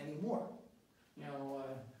can't anymore.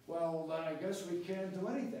 Well, then I guess we can't do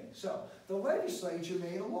anything. So the legislature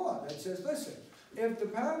made a law that says, listen, if the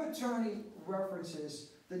power of attorney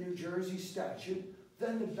references the New Jersey statute,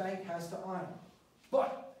 then the bank has to honor it.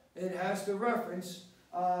 But it has to reference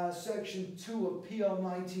Section 2 of PL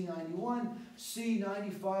 1991,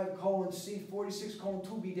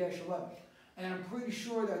 C95:C46:2B-11. And I'm pretty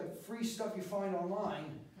sure that free stuff you find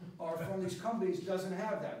online or from these companies doesn't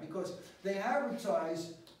have that, because they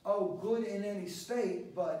advertise, oh, good in any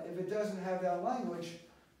state, but if it doesn't have that language,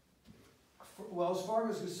 Wells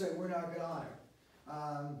Fargo's going to say, we're not going to honor.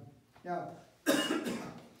 Now,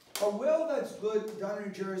 A will that's good, done in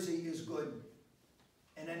New Jersey is good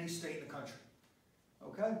in any state in the country,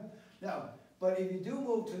 okay? Now, but if you do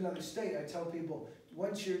move to another state, I tell people,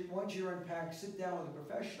 once you're unpacked, sit down with a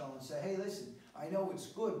professional and say, hey, listen, I know it's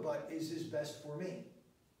good, but is this best for me?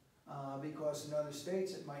 Because in other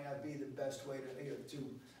states, it might not be the best way to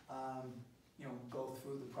go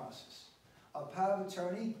through the process. A power of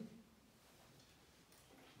attorney,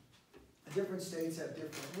 different states have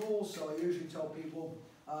different rules, so I usually tell people,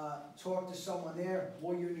 talk to someone there.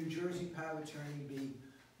 Will your New Jersey power of attorney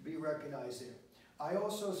be recognized there? I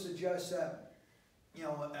also suggest that,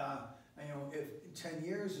 if 10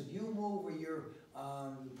 years, if you move or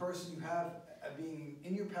the person you have being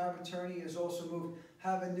in your power of attorney has also moved,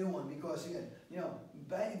 have a new one, because again,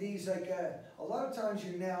 these a lot of times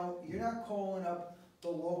you're not calling up the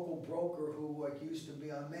local broker who used to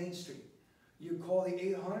be on Main Street. You call the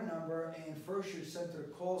 800 number, and first you're sent to the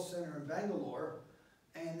call center in Bangalore,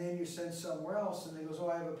 and then you're sent somewhere else, and they goes, oh,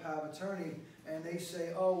 I have a power of attorney, and they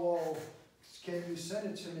say, oh, well, can you send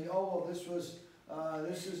it to me? Oh, well,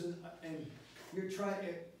 this isn't, and you're trying,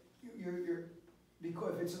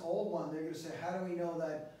 because if it's an old one, they're going to say, how do we know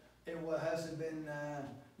that it hasn't been,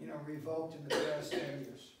 revoked in the past 10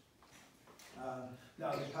 years?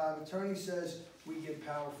 Now, the power of attorney says we give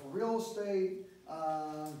power for real estate,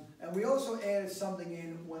 and we also added something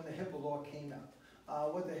in when the HIPAA law came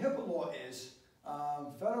out. What the HIPAA law is,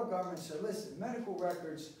 federal government said, listen, medical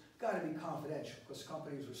records got to be confidential, because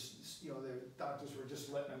companies were, their doctors were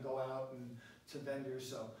just letting them go out and to vendors,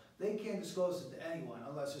 so they can't disclose it to anyone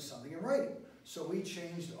unless there's something in writing. So we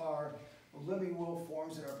changed our living will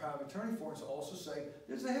forms and our power of attorney forms to also say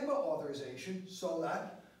there's a HIPAA authorization, so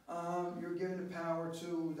that you're giving the power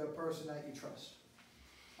to the person that you trust.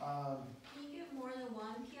 Can you give more than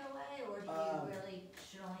one POA, or do you really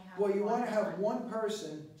should only have well, you one want to have one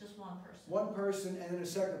person. Just one person. One person and then a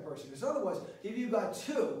second person. Because otherwise, if you got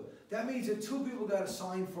two, that means that two people got to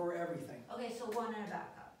sign for everything. Okay, so one and a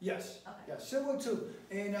backup. Yes. Okay. Yes. Similar to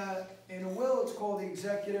in a will, it's called the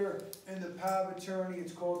executor. In the power of attorney,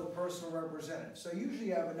 it's called the personal representative. So usually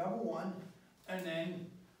you have a number one, and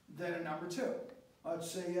then a number two. I'd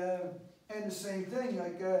say, and the same thing.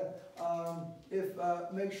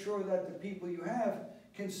 Make sure that the people you have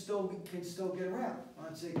can still get around.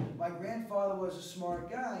 I'd say my grandfather was a smart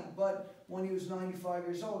guy, but when he was 95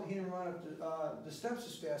 years old, he didn't run up the steps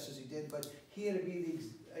as fast as he did. But he had to be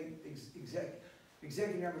the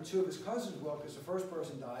executive number two of his cousin's will, because the first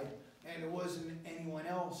person died, and there wasn't anyone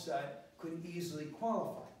else that could easily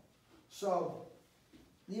qualify. So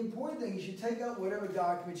the important thing is you take out whatever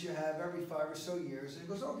documents you have every 5 or so years, and it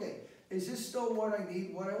goes, okay, is this still what I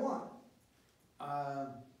need, what I want?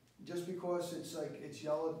 Just because it's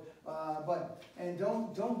yellowed, and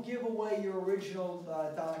don't give away your original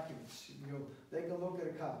documents. They can look at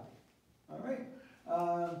a copy. All right.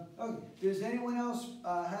 Okay. Does anyone else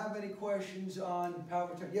have any questions on power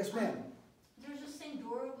of attorney? Yes, ma'am. There's this thing,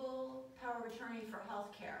 durable power of attorney for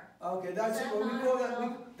health care. Okay, that's what we call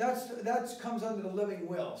that. That comes under the living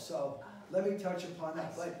will. So let me touch upon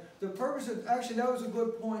that. But the purpose of actually, that was a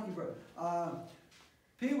good point you brought.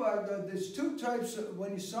 There's two types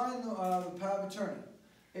when you sign the power of attorney.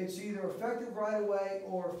 It's either effective right away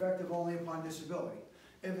or effective only upon disability.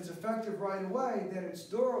 If it's effective right away, then it's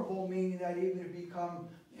durable, meaning that even if you become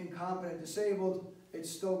incompetent, disabled, it's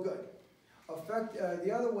still good.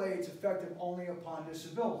 The other way, it's effective only upon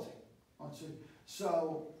disability.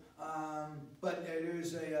 So, but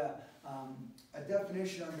there's a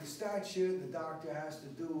definition under the statute. The doctor has to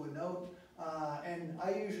do a note. And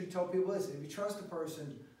I usually tell people, listen, if you trust a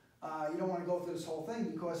person, you don't want to go through this whole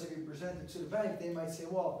thing, because if you present it to the bank, they might say,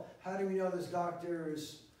 well, how do we know this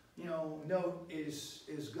doctor's note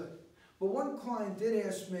is good? But one client did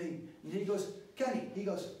ask me, and he goes, Kenny, he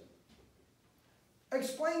goes,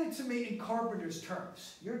 explain it to me in carpenter's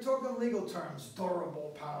terms. You're talking legal terms,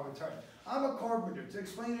 durable power of attorney. I'm a carpenter. To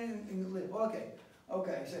explain it in legal.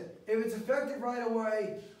 Okay. I said, if it's effective right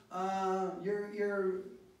away,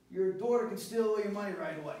 your daughter can steal all your money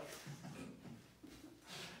right away.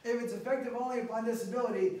 If it's effective only upon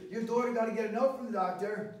disability, your daughter got to get a note from the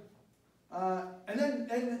doctor, and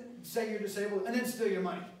then say you're disabled, and then steal your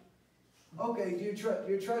money. Okay, do you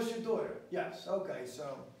trust your daughter? Yes. Okay,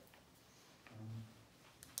 so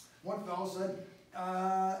one fellow said, no,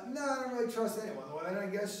 I don't really trust anyone. Well, then I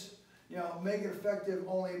guess, make it effective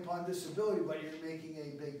only upon disability, but you're making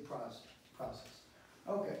a big process.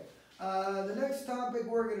 Okay. The next topic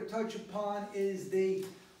we're going to touch upon is the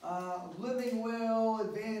living will,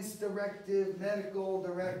 advanced directive, medical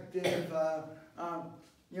directive.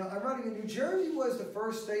 You know, ironically, New Jersey was the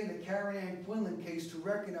first state in the Karen Ann Quinlan case to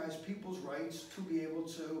recognize people's rights to be able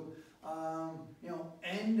to, you know,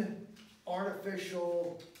 end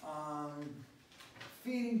artificial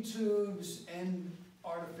feeding tubes and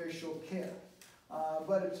artificial care.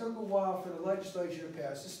 But it took a while for the legislature to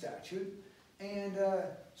pass the statute, and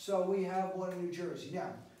so we have one in New Jersey.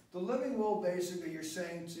 Now, the living will, basically, you're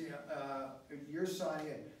saying to, you're signing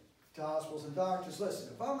it to hospitals and doctors, listen,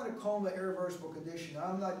 if I'm in a coma, irreversible condition,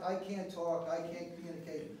 I can't talk, I can't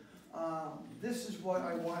communicate, this is what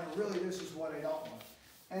I want, and really this is what I don't want.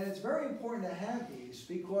 And it's very important to have these,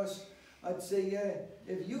 because I'd say,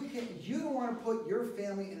 if you don't want to put your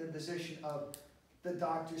family in a position of the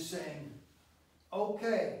doctor saying,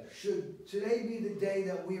 okay, should today be the day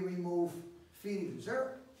that we remove feeding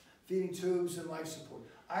tubes and life support?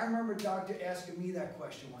 I remember a doctor asking me that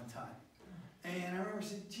question one time. And I remember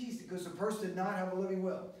saying, geez, because the person did not have a living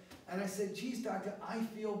will. And I said, geez, doctor, I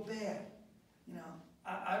feel bad. You know,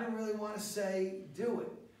 I don't really want to say, do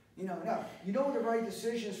it. You know, now, you know what the right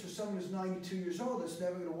decision is for someone who's 92 years old that's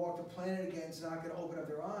never going to walk the planet again, is not going to open up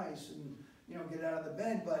their eyes and, you know, get out of the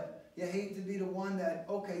bed. But you hate to be the one that,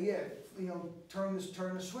 okay, yeah, you know, turn the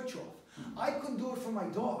switch off. I couldn't do it for my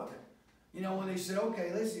dog. You know, when they said,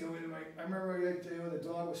 okay, listen, I remember the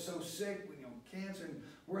dog was so sick, you know, cancer, and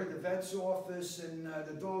we're at the vet's office, and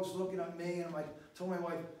the dog's looking at me, and I'm like, told my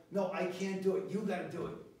wife, no, I can't do it. You got to do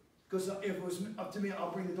it, because if it was up to me,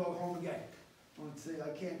 I'll bring the dog home again. Let's see, I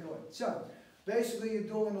can't do it. So basically, you're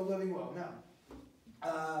doing the living will. Now,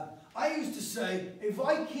 I used to say, if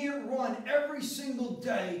I can't run every single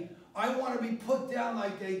day, I want to be put down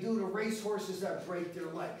like they do the racehorses that break their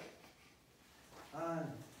leg.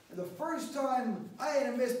 The first time I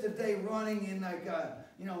had missed a day running in like,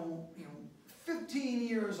 15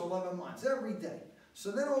 years, 11 months, every day.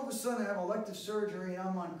 So then all of a sudden I have elective surgery and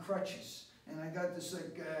I'm on crutches. And I got this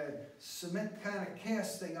like cement kind of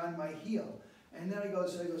cast thing on my heel. And then he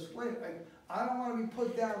goes, wait, I don't want to be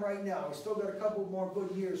put down right now. I still got a couple more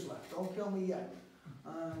good years left. Don't kill me yet.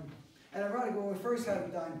 And ironically, when we first had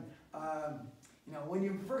it done, you know, when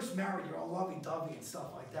you're first married, you're all lovey-dovey and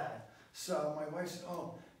stuff like that. So my wife said,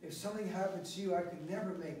 oh, if something happened to you, I could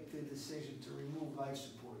never make the decision to remove life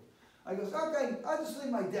support. I goes, okay, I'll just leave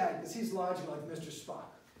my dad, because he's logical like Mr. Spock.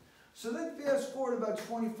 So then fast forward about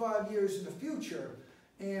 25 years in the future,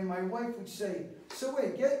 and my wife would say, so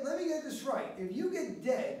wait, let me get this right. If you get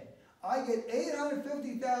dead, I get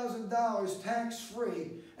 $850,000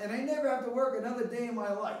 tax-free, and I never have to work another day in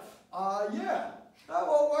my life. Yeah. Oh,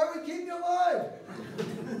 well, why are we keeping you alive?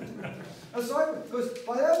 Because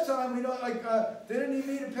by that time, you know, like, they didn't need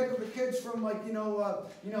me to pick up the kids from, like,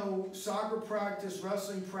 soccer practice,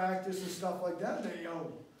 wrestling practice, and stuff like that. They, you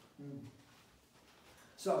know.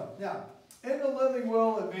 So, now, in the Living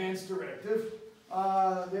Will Advance Directive,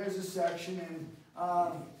 there's a section, and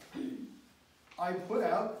I put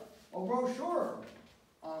out a brochure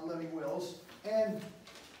on living wills, and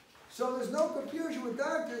so there's no confusion with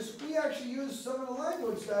doctors. We actually use some of the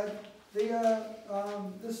language that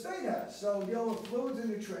the state has. So deal with fluids and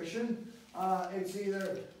nutrition. It's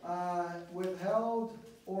either withheld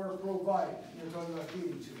or provided. You're talking about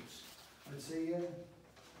feeding tubes. Let's see.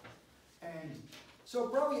 And so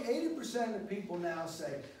probably 80% of the people now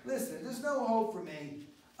say, listen, there's no hope for me.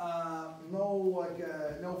 No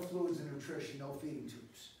fluids and nutrition, no feeding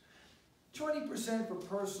tubes. 20% for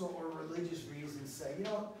personal or religious reasons say, you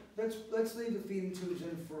know, let's leave the feeding tubes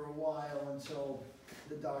in for a while until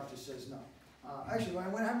the doctor says no. Actually,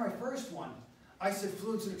 when I had my first one, I said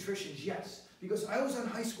fluids and nutrition, yes. Because I was on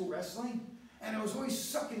high school wrestling, and I was always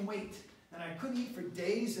sucking weight. And I couldn't eat for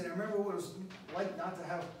days, and I remember what it was like not to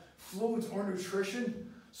have fluids or nutrition.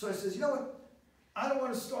 So I says, you know what? I don't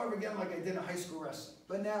want to starve again like I did in high school wrestling.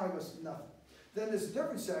 But now I goes, nothing. Then there's a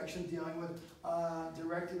different section dealing with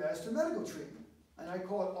directive as to medical treatment. And I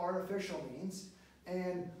call it artificial means.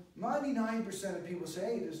 And 99% of people say,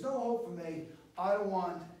 hey, there's no hope for me. I don't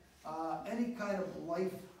want any kind of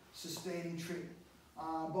life-sustaining treatment.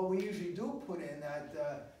 But we usually do put in that,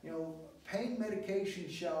 pain medication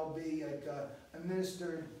shall be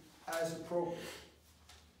administered as appropriate.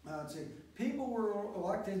 People were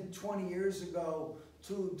reluctant 20 years ago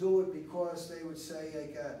to do it because they would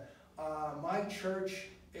say, my church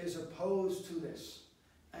is opposed to this.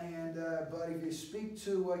 And but if you speak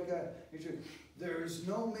to there's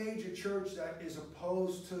no major church that is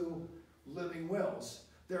opposed to living wills.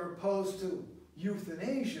 They're opposed to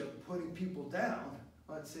euthanasia, putting people down.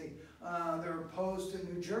 Let's see. They're opposed to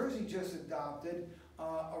New Jersey just adopted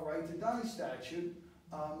a right to die statute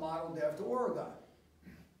modeled after Oregon,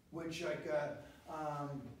 which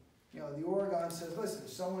the Oregon says, listen,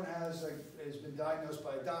 if someone has been diagnosed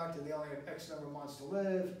by a doctor, they only have X number of months to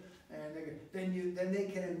live, and then they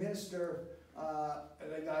can administer.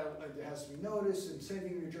 There has to be notice, and same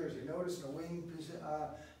thing in New Jersey, notice and a waiting,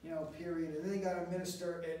 period, and then they got to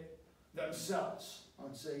administer it themselves.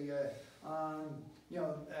 Let's say,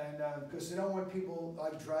 because they don't want people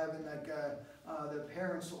like driving their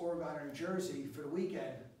parents to Oregon or New Jersey for the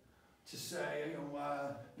weekend to say,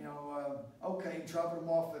 okay, dropping them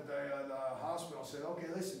off at the hospital. Say, okay,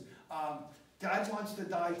 listen, Dad wants to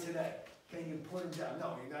die today. Can you put him down?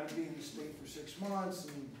 No, you got to be in the state for 6 months,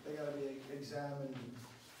 and they got to be examined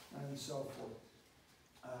and so forth.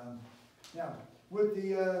 Now, with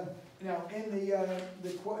the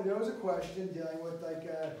there was a question dealing with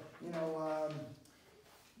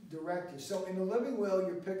directives. So in the living will,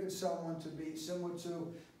 you're picking someone to be similar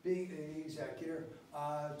to being the executor,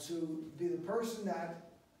 to be the person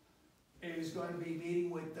that is going to be meeting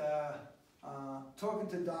with, talking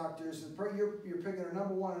to doctors. You're picking a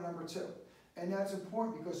number one and number two. And that's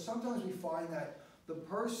important because sometimes we find that the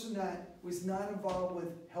person that was not involved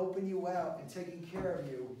with helping you out and taking care of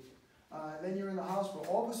you, then you're in the hospital,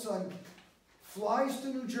 all of a sudden flies to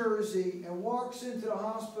New Jersey and walks into the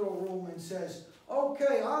hospital room and says,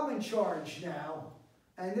 okay, I'm in charge now,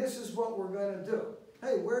 and this is what we're going to do.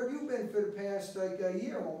 Hey, where have you been for the past a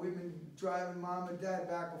year when we've been driving Mom and Dad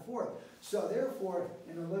back and forth? So therefore,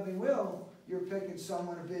 in the living will, you're picking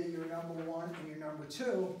someone to be your number one and your number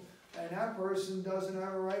two, and that person doesn't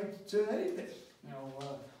have a right to anything.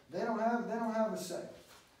 They don't have a say.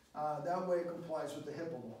 That way it complies with the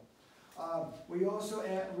HIPAA law. We also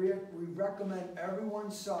we recommend everyone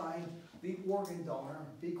sign the organ donor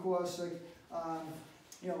because,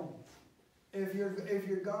 if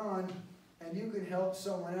you're gone and you can help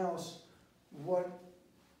someone else,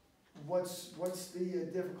 what's the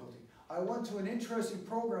difficulty? I went to an interesting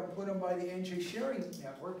program put on by the NJ Sharing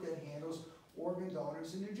Network that handles organ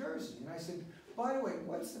donors in New Jersey, and I said, by the way,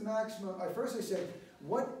 what's the maximum? First I said,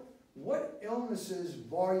 what illnesses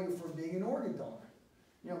bar you from being an organ donor?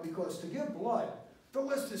 Because to give blood, the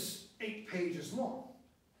list is 8 pages long.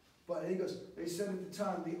 But they said at the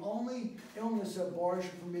time, the only illness that bars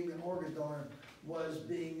you from being an organ donor was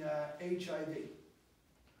being HIV.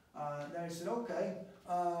 Then I said, okay,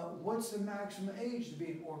 what's the maximum age to be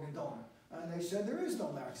an organ donor? And they said, there is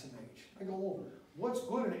no maximum age. I go, well, what's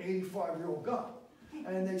good in an 85-year-old guy?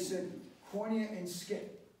 And they said, cornea and skin.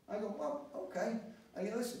 I go, well, okay. I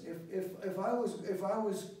go, listen, if I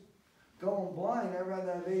was going blind, I'd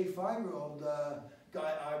rather have 85-year-old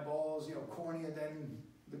guy eyeballs, cornea than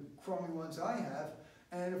the crummy ones I have.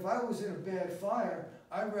 And if I was in a bad fire,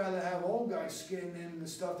 I'd rather have old guy skin than the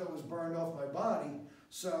stuff that was burned off my body.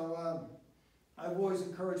 So I've always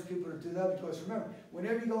encouraged people to do that because remember,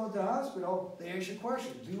 whenever you go into the hospital, they ask you a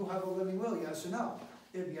question: do you have a living will? Yes or no?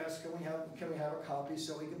 If yes, can we have a copy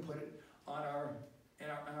so we can put it on in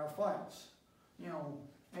our files?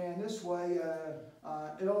 And this way,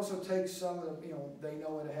 it also takes some of the, they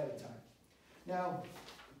know it ahead of time. Now,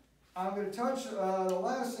 I'm going to touch, the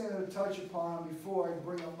last thing I'm going to touch upon before I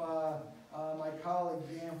bring up my colleague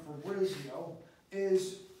Dan Fabrizio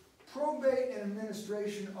is probate and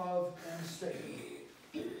administration of an estate.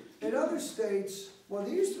 In other states, well,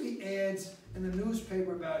 there used to be ads in the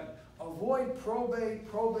newspaper about avoid probate,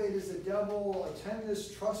 probate is the devil, attend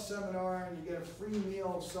this trust seminar and you get a free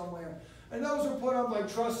meal somewhere. And those were put up by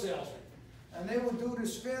trust salesmen. And they will do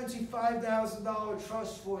this fancy $5,000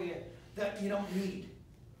 trust for you that you don't need.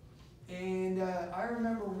 And I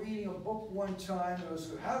remember reading a book one time. It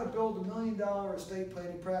was How to Build $1 Million Estate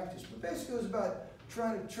Planning Practice. But basically, it was about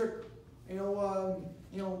trying to trick,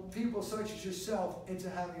 people such as yourself into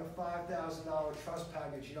having a $5,000 trust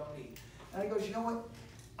package you don't need. And I goes, you know what?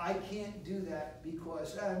 I can't do that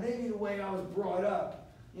because maybe the way I was brought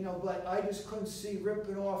up, but I just couldn't see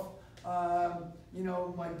ripping off,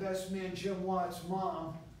 my best man Jim Watt's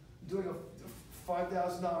mom doing a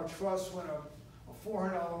 $5,000 trust when a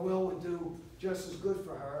 $400 will would do just as good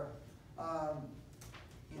for her. Now,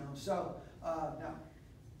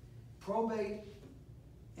 probate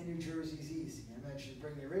in New Jersey is easy. I mentioned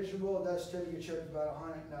bring the original will, death certificate, charge about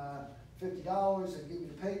 $150, and give you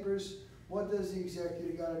the papers. What does the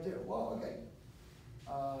executor got to do? Well, okay,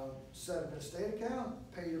 set up an estate account,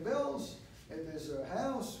 pay your bills. If there's a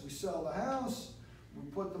house, we sell the house, we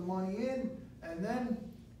put the money in, and then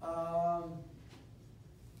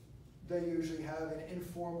they usually have an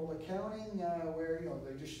informal accounting where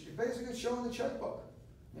they just basically showing the checkbook,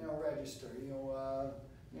 register,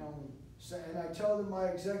 and I tell them, my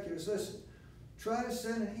executives, listen, try to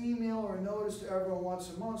send an email or a notice to everyone once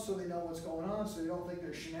a month so they know what's going on, so they don't think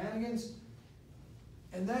there's shenanigans.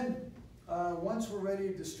 And then, once we're ready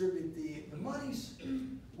to distribute the monies,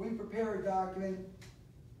 we prepare a document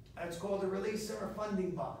that's called a release and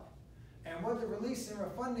refunding bond. And what the release and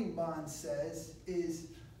refunding bond says is,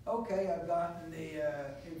 okay, I've gotten the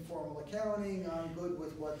informal accounting, I'm good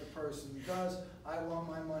with what the person does, I want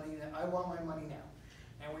my money now.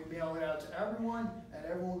 And we mail it out to everyone, and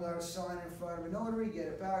everyone got to sign in front of a notary, get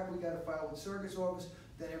it back, we got to file with the Surrogate's office,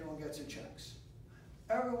 then everyone gets their checks.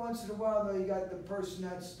 Every once in a while, though, you got the person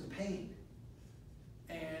that's the pain,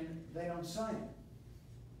 and they don't sign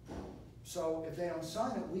it. So if they don't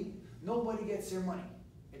sign it, nobody gets their money.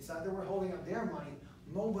 It's not that we're holding up their money,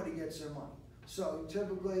 nobody gets their money. So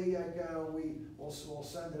typically, we'll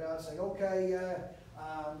send it out, say, okay,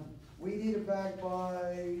 we need it back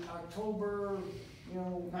by October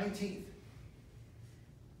 19th.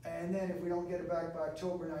 And then if we don't get it back by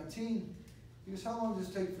October 19th, because how long does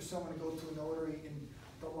it take for someone to go to a notary in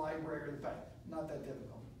the library or the bank? Not that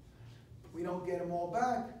difficult. We don't get them all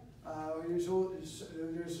back. There's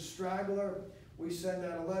a straggler. We send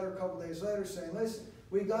out a letter a couple days later saying, listen,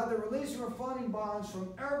 we got the release and refunding bonds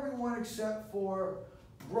from everyone except for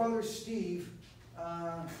Brother Steve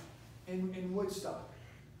in Woodstock.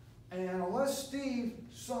 And unless Steve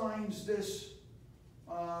signs this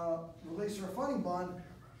release and refunding bond,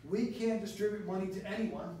 we can't distribute money to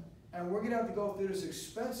anyone. And we're going to have to go through this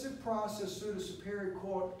expensive process through the Superior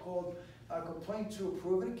Court called a complaint to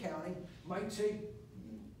approve an accounting. Might take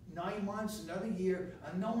 9 months, another year,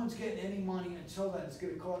 and no one's getting any money until then. It's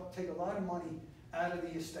going to take a lot of money out of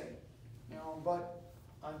the estate. But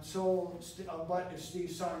if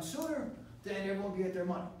Steve signs sooner, then everyone will get their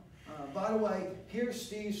money. By the way, here's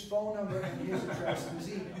Steve's phone number and his address and his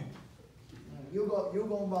email. You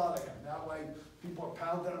go and bother him. That way, people are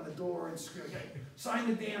pounding on the door and screaming, hey, sign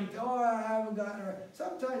the damn thing. Oh, I haven't gotten around.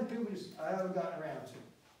 Sometimes people just, I haven't gotten around to.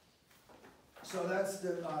 So that's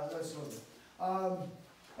the, let's look.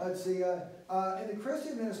 Let's see, in the Christie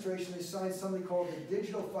administration, they signed something called the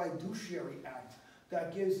Digital Fiduciary Act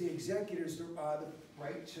that gives the executors the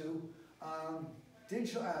right to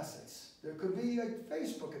digital assets. There could be like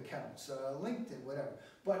Facebook accounts, LinkedIn, whatever.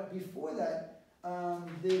 But before that,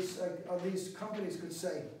 these companies could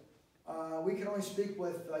say, we can only speak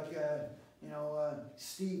with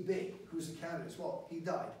Steve B, who's a candidate. Well, he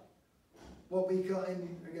died. Well, because,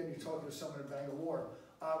 and again, you're talking to someone at Bang of War.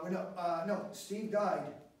 No, Steve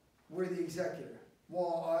died. We're the executor.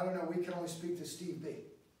 Well, I don't know. We can only speak to Steve B.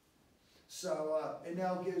 So it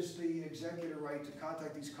now gives the executor right to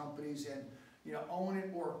contact these companies and own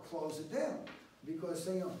it or close it down, because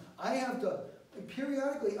I have to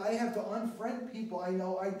periodically unfriend people I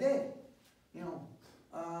know I did,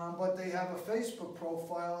 but they have a Facebook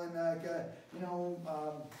profile and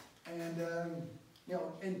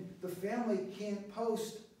the family can't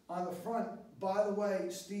post on the front, by the way,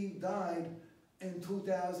 Steve died in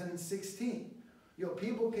 2016.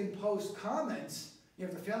 People can post comments.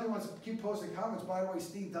 If the family wants to keep posting comments, by the way,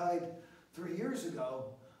 Steve died 3 years ago.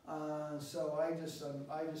 So I just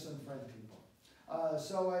unfriend people.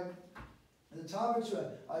 The topics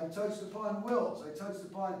I touched upon wills. I touched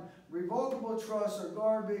upon revocable trusts are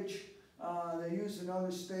garbage. They're used in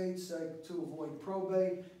other states to avoid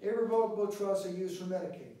probate. Irrevocable trusts are used for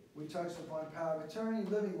Medicaid. We touched upon power of attorney,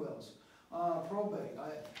 living wills, probate.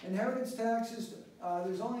 Inheritance taxes,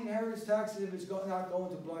 there's only inheritance taxes if it's not going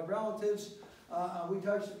to blood relatives. We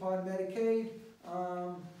touched upon Medicaid,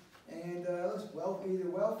 and either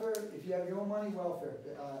welfare, if you have your own money, welfare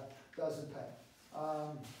doesn't pay.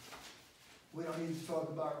 We don't need to talk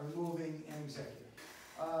about removing an executive.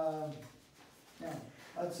 Now,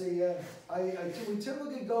 let's see, we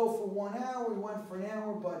typically go for 1 hour, we went for an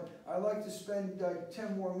hour, but I like to spend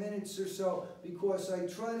 10 more minutes or so, because I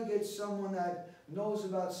try to get someone that knows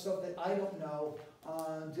about stuff that I don't know,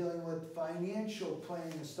 dealing with financial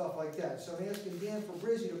planning and stuff like that. So I'm asking Dan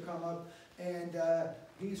Fabrizzi to come up, and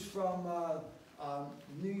he's from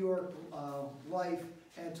New York Life,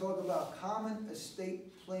 and talk about common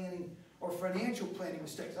estate planning or financial planning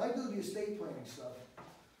mistakes. I do the estate planning stuff,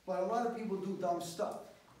 but a lot of people do dumb stuff.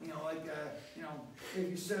 If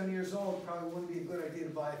you're 7 years old, it probably wouldn't be a good idea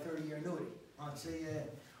to buy a 30-year annuity. I'd say,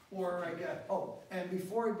 and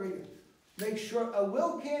before I bring it, make sure a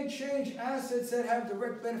will can't change assets that have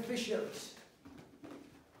direct beneficiaries.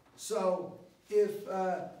 So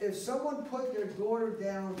if someone put their daughter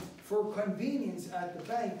down for convenience at the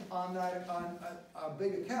bank on a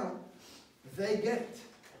big account, they get it.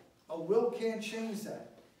 A will can't change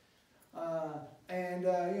that.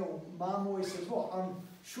 Mom always says, well, I'm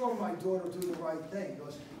sure my daughter will do the right thing. He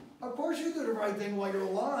goes, of course you do the right thing while you're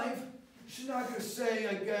alive. She's not going to say,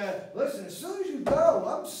 listen, as soon as you go,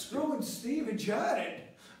 I'm screwing Steve and Janet.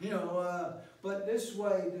 But this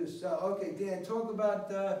way, okay, Dan, talk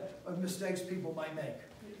about mistakes people might make.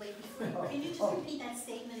 Wait, before, can you just repeat that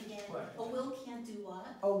statement again? What? A will can't do what?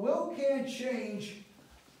 A will can't change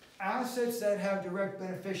assets that have direct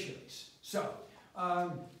beneficiaries. So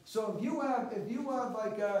if you have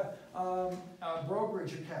like a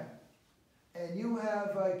brokerage account, and you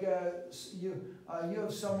have like you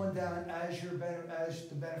have someone down as as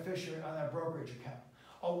the beneficiary on that brokerage account,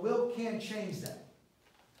 a will can't change that.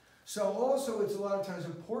 So also, it's a lot of times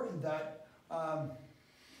important that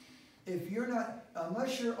if you're not,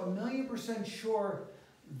 unless you're 1,000,000% sure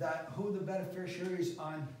that who the beneficiary is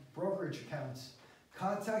on brokerage accounts,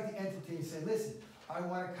 contact the entity and say, listen, I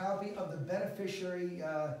want a copy of the beneficiary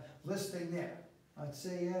listing there. I'd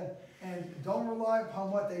say, and don't rely upon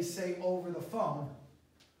what they say over the phone.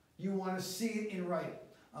 You want to see it in writing.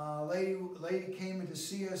 Lady came in to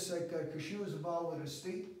see us because she was involved with a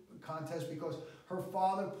state contest because her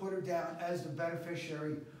father put her down as the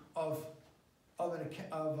beneficiary of an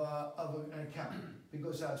account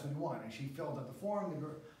because that's what he wanted. And she filled out the form.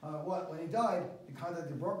 When he died, they contacted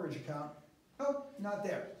the brokerage account. Nope, not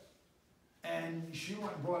there. And she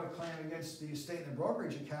went and brought a claim against the estate and the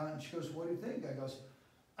brokerage account. And she goes, "What do you think?" I goes,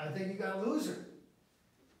 "I think you got a loser.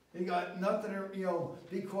 You got nothing,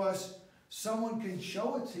 because someone can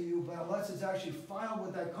show it to you, but unless it's actually filed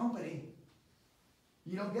with that company,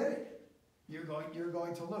 you don't get it. You're going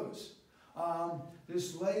to lose."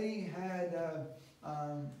 This lady had a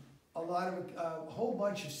whole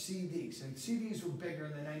bunch of CDs, and CDs were bigger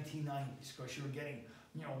in the 1990s because you were getting,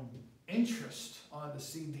 interest on the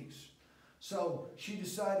CDs. So she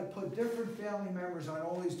decided to put different family members on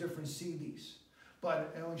all these different CDs.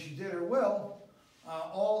 But when she did her will,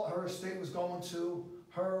 all her estate was going to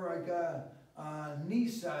her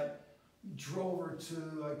niece that drove her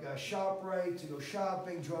to a ShopRite to go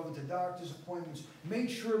shopping, drove her to doctor's appointments, made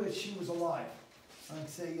sure that she was alive. I'd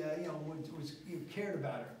say, you cared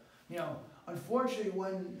about her. Unfortunately,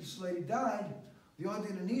 when this lady died, the only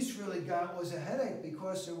thing the niece really got was a headache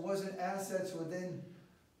because there wasn't assets within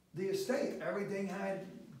the estate. Everything had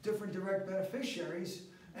different direct beneficiaries.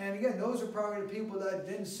 And again, those are probably the people that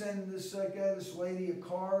didn't send this this lady a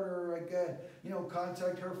card or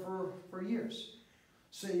contact her for years.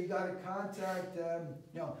 So you got to contact.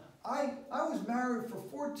 I was married for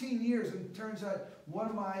 14 years, and it turns out one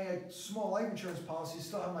of my small life insurance policies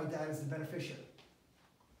still have my dad as the beneficiary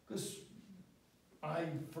because I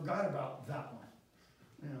forgot about that one.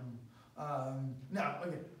 Now,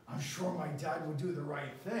 again, I'm sure my dad would do the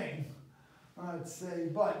right thing.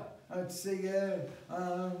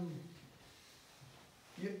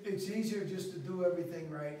 It's easier just to do everything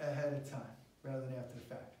right ahead of time rather than after the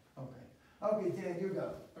fact. Okay, Dan, you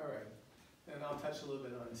go. All right, and I'll touch a little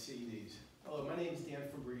bit on CDs. Hello, my name is Dan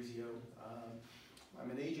Fabrizio. I'm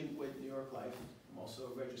an agent with New York Life. I'm also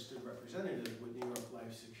a registered representative with New York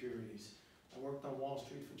Life Securities. I worked on Wall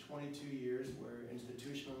Street for 22 years where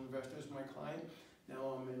institutional investors were my client.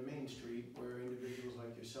 Now I'm in Main Street where individuals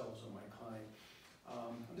like yourselves are my client.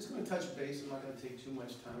 I'm just going to touch base. I'm not going to take too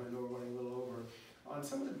much time. I know we're running a little over on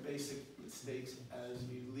some of the basic mistakes as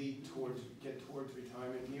we get towards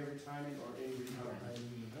retirement, near retirement, or in retirement.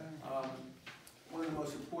 One of the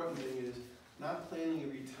most important things is not planning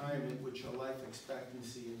your retirement with your life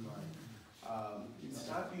expectancy in mind.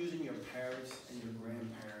 Stop using your parents and your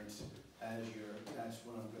grandparents as that's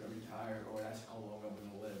when I'm going to retire, or that's how long I'm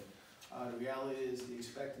going to live. The reality is the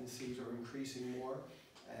expectancies are increasing more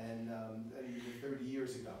than 30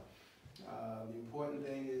 years ago. The important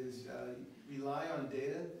thing is rely on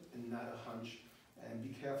data and not a hunch, and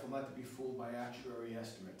be careful not to be fooled by actuary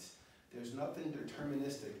estimates. There's nothing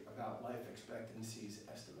deterministic about life expectancies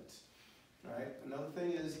estimates. All right? Another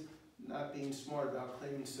thing is not being smart about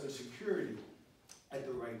claiming Social Security at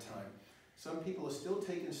the right time. Some people are still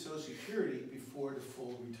taking Social Security before the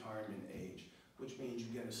full retirement age, which means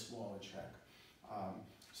you get a smaller check.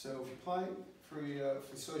 So if you apply for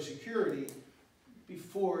Social Security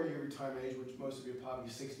before your retirement age, which most of you are probably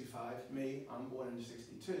 65. Me, I'm born in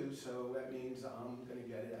 62, so that means I'm going to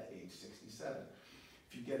get it at age 67.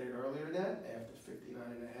 If you get it earlier than that, after 59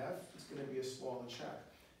 and a half, it's going to be a smaller check.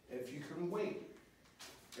 If you can wait,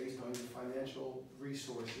 based on your financial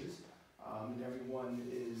resources, and everyone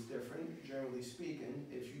is different, generally speaking,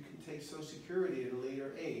 if you can take Social Security at a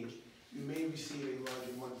later age, you may receive a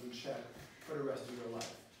larger monthly check for the rest of your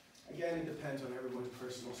life. Again, it depends on everyone's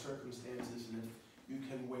personal circumstances and if you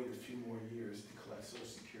can wait a few more years to collect Social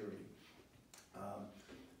Security.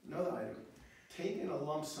 Another item, taking a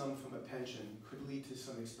lump sum from a pension could lead to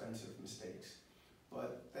some expensive mistakes.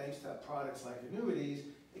 But thanks to products like annuities,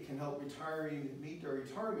 It can help retirees meet their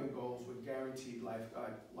retirement goals with guaranteed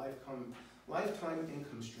lifetime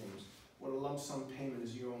income streams, where a lump sum payment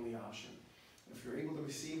is your only option. If you're able to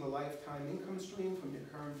receive a lifetime income stream from your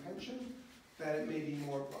current pension, that it may be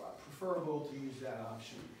more preferable to use that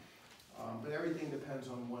option. But everything depends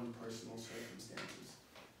on one personal circumstances.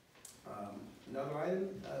 Another item,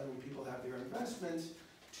 when people have their investments,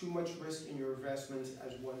 too much risk in your investments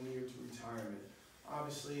as one near to retirement.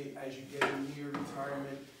 Obviously, as you get near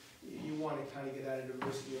retirement, you want to kind of get out of the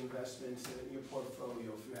risky investments in your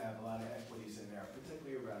portfolio if you have a lot of equities in there,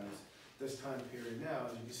 particularly around this time period now.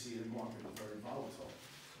 As you can see, the market is very volatile.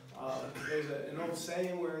 There's an old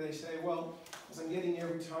saying where they say, well, as I'm getting near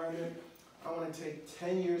retirement, I want to take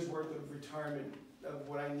 10 years worth of retirement of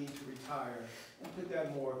what I need to retire and put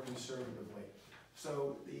that more conservatively.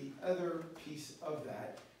 So the other piece of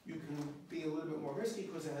that, you can be a little bit more risky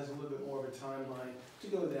because it has a little bit more of a timeline to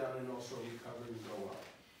go down and also recover and go up.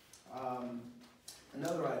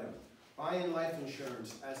 Another item, buying life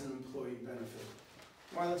insurance as an employee benefit.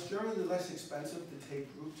 While it's generally less expensive to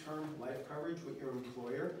take group term life coverage with your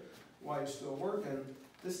employer while you're still working,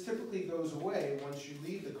 this typically goes away once you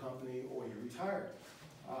leave the company or you retire.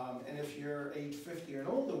 And if you're age 50 and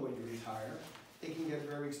older when you retire, it can get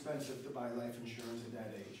very expensive to buy life insurance at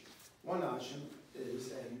that age. One option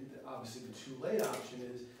is, and obviously the too late option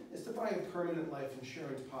is to buy a permanent life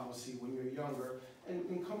insurance policy when you're younger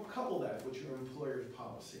and couple that with your employer's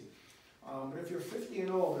policy. But if you're 50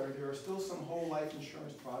 and older, there are still some whole life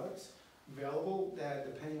insurance products available that,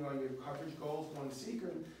 depending on your coverage goals, one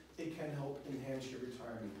seeker, it can help enhance your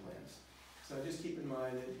retirement plans. So just keep in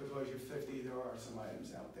mind that because you're 50, there are some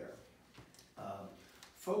items out there.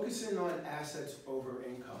 Focusing on assets over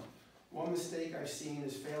income. One mistake I've seen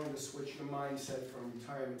is failing to switch your mindset from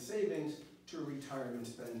retirement savings to retirement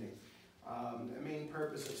spending. The main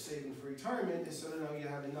purpose of saving for retirement is so to know you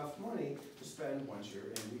have enough money to spend once you're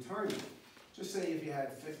in retirement. Just say if you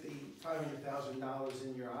had $500,000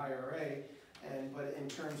 in your IRA, but in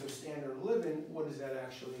terms of standard of living, what does that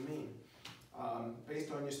actually mean?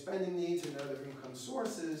 Based on your spending needs and other income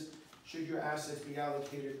sources, should your assets be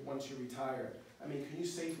allocated once you retire? I mean, can you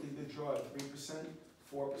safely withdraw 3%,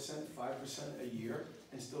 4%, 5% a year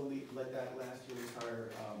and still let that last your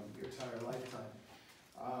entire lifetime?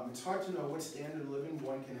 It's hard to know what standard of living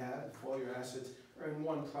one can have if all your assets are in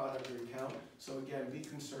one product or account. So again, be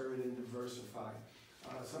conservative and diversify.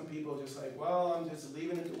 Some people are just like, well, I'm just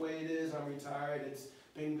leaving it the way it is, I'm retired, it's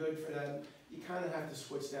been good for them. You kind of have to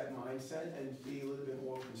switch that mindset and be a little bit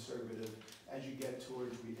more conservative as you get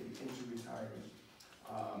towards into retirement.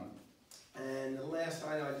 And the last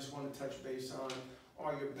item I just want to touch base on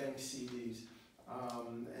are your bank CDs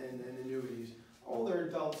and annuities. Older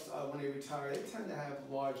adults, when they retire, they tend to have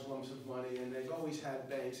large lumps of money, and they've always had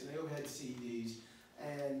banks, and they've had CDs,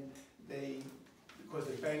 and because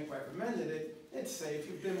the bank recommended it, it's safe.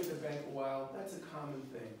 You've been with the bank a while, that's a common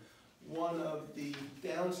thing. One of the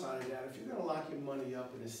downside of that, if you're going to lock your money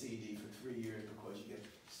up in a CD for 3 years because you get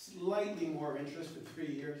slightly more interest for 3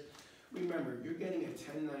 years, remember, you're getting a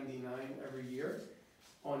 1099 every year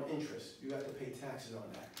on interest. You have to pay taxes on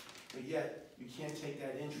that. But yet, you can't take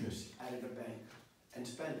that interest out of the bank and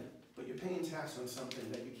spend it. But you're paying tax on something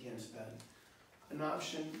that you can't spend. An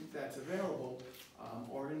option that's available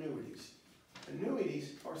are annuities.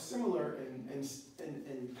 Annuities are similar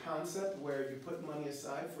in concept, where you put money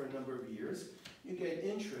aside for a number of years, you get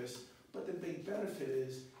interest, but the big benefit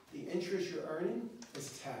is the interest you're earning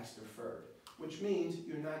is tax deferred, which means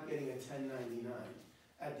you're not getting a 1099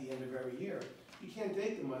 at the end of every year. You can't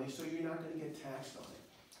take the money, so you're not going to get taxed on it.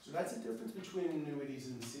 So that's the difference between annuities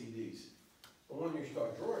and CDs. But when you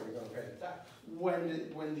start drawing, you're going to pay the tax.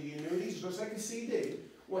 When the annuities, just like a CD,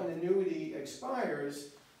 when the annuity expires,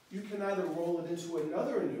 you can either roll it into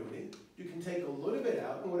another annuity, you can take a little bit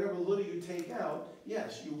out, and whatever little you take out,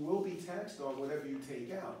 yes, you will be taxed on whatever you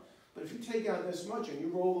take out. But if you take out this much and you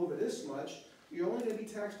roll over this much, you're only going to be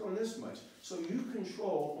taxed on this much. So you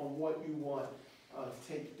control on what you want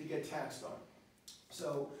to get taxed on.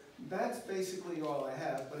 So that's basically all I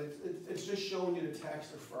have, but it's just showing you the tax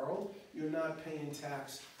deferral. You're not paying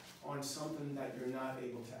tax on something that you're not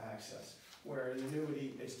able to access, where an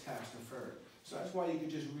annuity is tax deferred. So that's why you can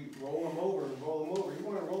just roll them over and roll them over. You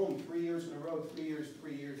want to roll them 3 years in a row, 3 years,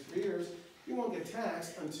 3 years, 3 years. You won't get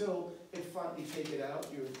taxed until you take it out,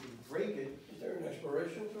 you break it. Is there an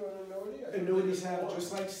expiration to an annuity? Annuities have,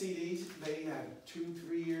 just like CDs, they have 2,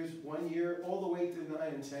 3 years, 1 year, all the way to 9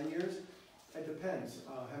 and 10 years. It depends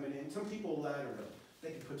how many, and some people ladder them.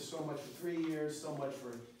 They can put so much for 3 years, so much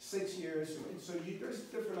for 6 years. So there's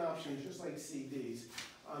different options, just like CDs.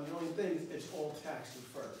 The only thing is it's all tax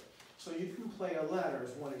deferred. So you can play a ladder.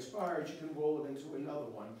 As one expires, you can roll it into another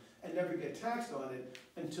one and never get taxed on it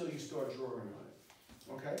until you start drawing on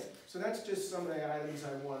it. Okay? So that's just some of the items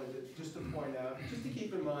I wanted just to point out, just to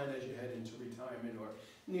keep in mind as you head into retirement or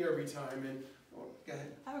near retirement. Or, go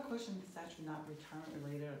ahead. I have a question that's actually not retirement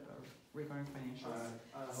related or regarding financials.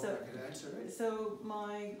 I hope So- I can answer it. So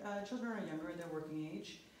my children are younger, they're working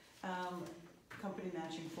age. Company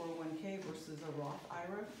matching 401k versus a Roth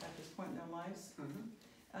IRA at this point in their lives.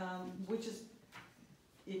 Which is,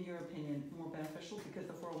 in your opinion, more beneficial because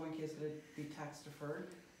the 401k is going to be tax deferred,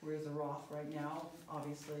 whereas the Roth right now,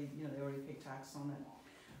 obviously, you know, they already pay tax on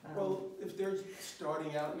it. Well, if they're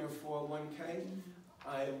starting out in their 401k,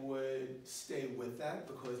 I would stay with that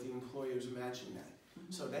because the employer's matching that.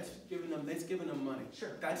 So that's giving them money.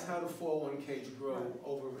 Sure. That's how the 401ks grow Right.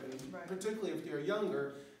 over, and Right. particularly if they're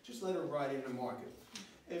younger, just let it ride in the market.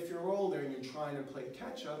 If you're older and you're trying to play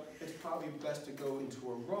catch up, it's probably best to go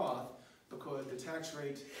into a Roth because the tax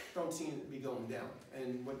rates don't seem to be going down.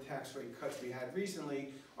 And what tax rate cuts we had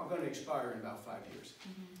recently are going to expire in about 5 years.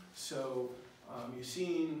 So you're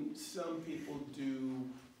seeing some people do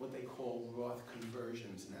what they call Roth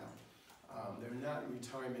conversions now. They're not in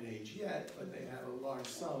retirement age yet, but they have a large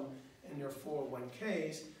sum in their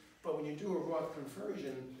 401ks. But when you do a Roth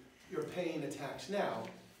conversion, you're paying the tax now,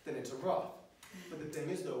 then it's a Roth. But the thing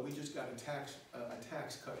is though, we just got a tax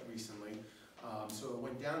cut recently, so it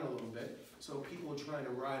went down a little bit. So people are trying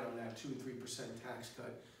to ride on that 2-3% tax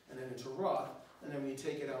cut, and then it's a Roth. And then when you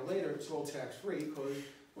take it out later, it's all tax-free, because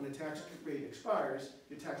when the tax rate expires,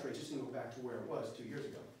 your tax rate just gonna go back to where it was 2 years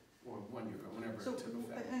ago, or 1 year ago, whenever it So, took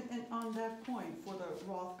effect. and on that point, for the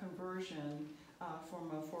Roth conversion from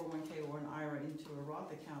a 401k or an IRA into a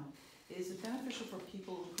Roth account, is it beneficial for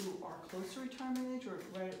people who are close to retirement age or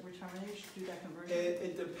right at retirement age to do that conversion?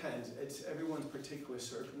 It depends. It's everyone's particular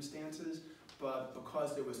circumstances, but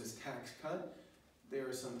because there was this tax cut, there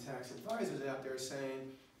are some tax advisors out there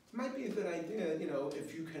saying, it might be a good idea, you know,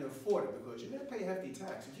 if you can afford it, because you're gonna pay hefty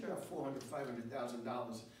tax. If you got $400,000,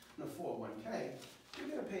 $500,000 in a 401k, you're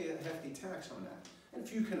gonna pay a hefty tax on that. And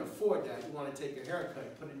if you can afford that, you wanna take a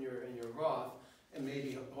haircut, put in your Roth, and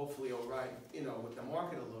maybe hopefully it'll ride, you know, with the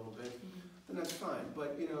market a little bit, then that's fine.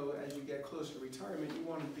 But, you know, as you get closer to retirement, you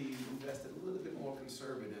want to be invested a little bit more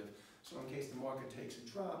conservative. So in case the market takes a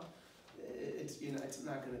drop, it's, you know, it's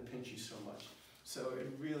not going to pinch you so much. So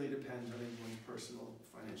it really depends on everyone's personal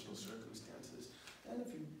financial circumstances. And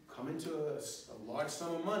if you come into a large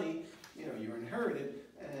sum of money, you know, you're inherited,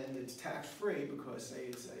 and it's tax-free because, say,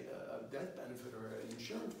 it's a death benefit or an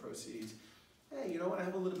insurance proceeds, hey, you know what, I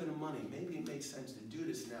have a little bit of money. Maybe it makes sense to do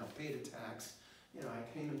this now, pay the tax. You know, I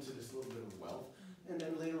came into this little bit of wealth. And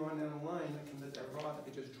then later on down the line, I can let that Roth, I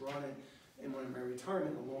could just draw it in my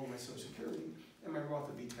retirement along with my Social Security, and my Roth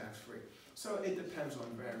would be tax-free. So it depends on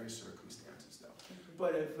various circumstances, though.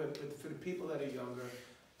 But for the people that are younger,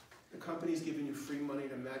 the company's giving you free money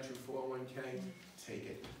to match your 401k, take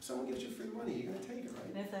it. If someone gives you free money, you're going to take it,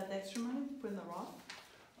 right? And if that extra money, put in the Roth?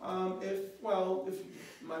 If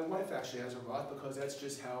my wife actually has a Roth because that's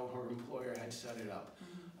just how her employer had set it up.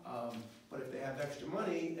 But if they have extra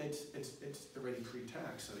money, it's already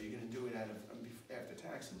pre-tax, so you're going to do it after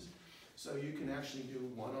taxes. So you can actually do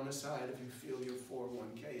one on the side if you feel your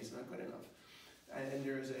 401k is not good enough. And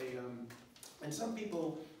there's and some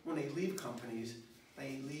people, when they leave companies,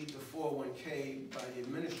 they leave the 401k by the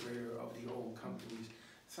administrator of the old companies.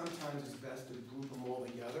 Sometimes it's best to group them all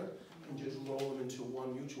together and just roll them into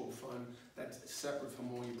one mutual fund that's separate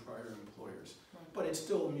from all your prior employers. Right. But it's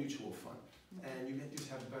still a mutual fund, and you just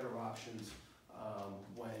have better options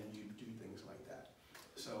when you do things like that.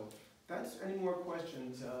 So that's, any more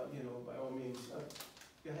questions, you know, by all means,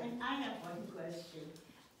 go ahead. And I have one question.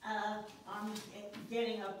 I'm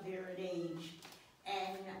getting up there in age,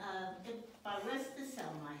 and if I was to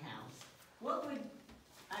sell my house, what would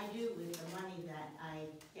I do with the money that I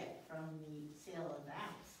get from the sale of the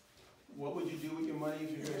house? What would you do with your money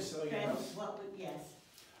if you're going to sell your house? What would, yes.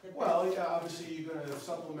 Well, yeah, obviously you're going to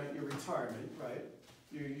supplement your retirement, right?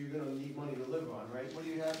 You're going to need money to live on, right? What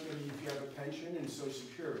do you have? If you have a pension and Social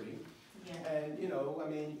Security, Yeah. and you know, I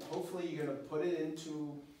mean, hopefully you're going to put it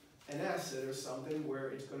into an asset or something where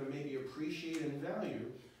it's going to maybe appreciate in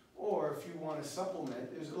value. Or if you want to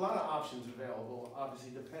supplement, there's a lot of options available,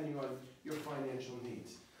 obviously, depending on your financial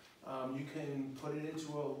needs. You can put it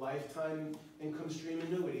into a lifetime income stream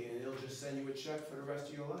annuity, and it'll just send you a check for the rest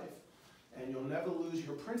of your life. And you'll never lose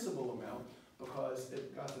your principal amount, because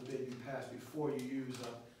if, God forbid, you pass before you use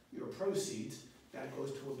up your proceeds, that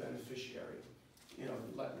goes to a beneficiary, you know,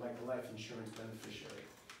 like a life insurance beneficiary.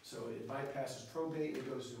 So it bypasses probate, it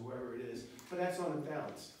goes to whoever it is, but that's on a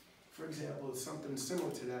balance. For example, something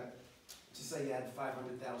similar to that to say you had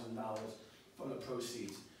 $500,000 from the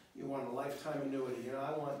proceeds. You want a lifetime annuity,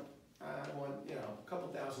 I want, a couple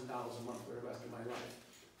 $1,000 a month for the rest of my life.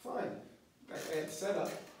 Fine, that's set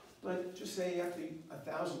up, but just say after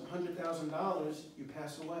 $100,000, you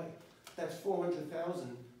pass away. That's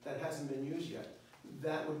 $400,000 that hasn't been used yet.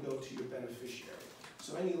 That would go to your beneficiary.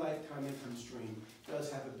 So any lifetime income stream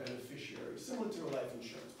does have a beneficiary, similar to a life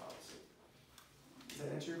insurance policy. Does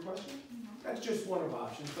that answer your question? That's just one of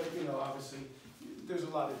options, but obviously, there's a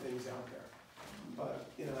lot of things out there. But,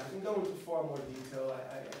 I can go into far more detail.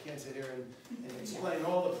 I can't sit here and explain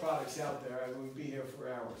all the products out there. I would be here for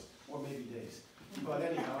hours, or maybe days. But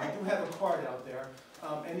anyhow, I do have a card out there.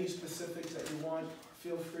 Any specifics that you want,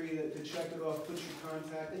 feel free to check it off, put your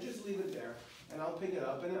contact, and just leave it there. And I'll pick it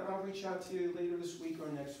up, and I'll reach out to you later this week or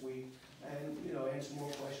next week, and, answer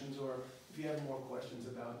more questions, or if you have more questions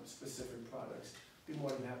about specific products, be more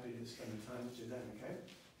than happy to spend the time with you then, okay?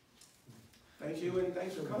 Thank you, and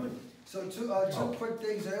thanks for coming. So two quick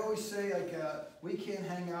things. I always say, we can't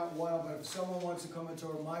hang out a while, but if someone wants to come into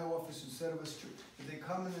my office, instead of us, if they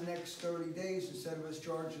come in the next 30 days, instead of us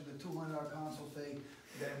charging the $200 consult fee,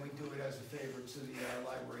 then we do it as a favor to the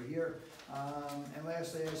library here. And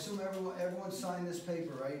lastly, I assume everyone signed this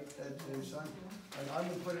paper, right? That they signed? I'm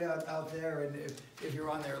gonna put it out there, and if you're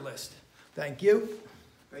on their list. Thank you.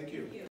 Thank you.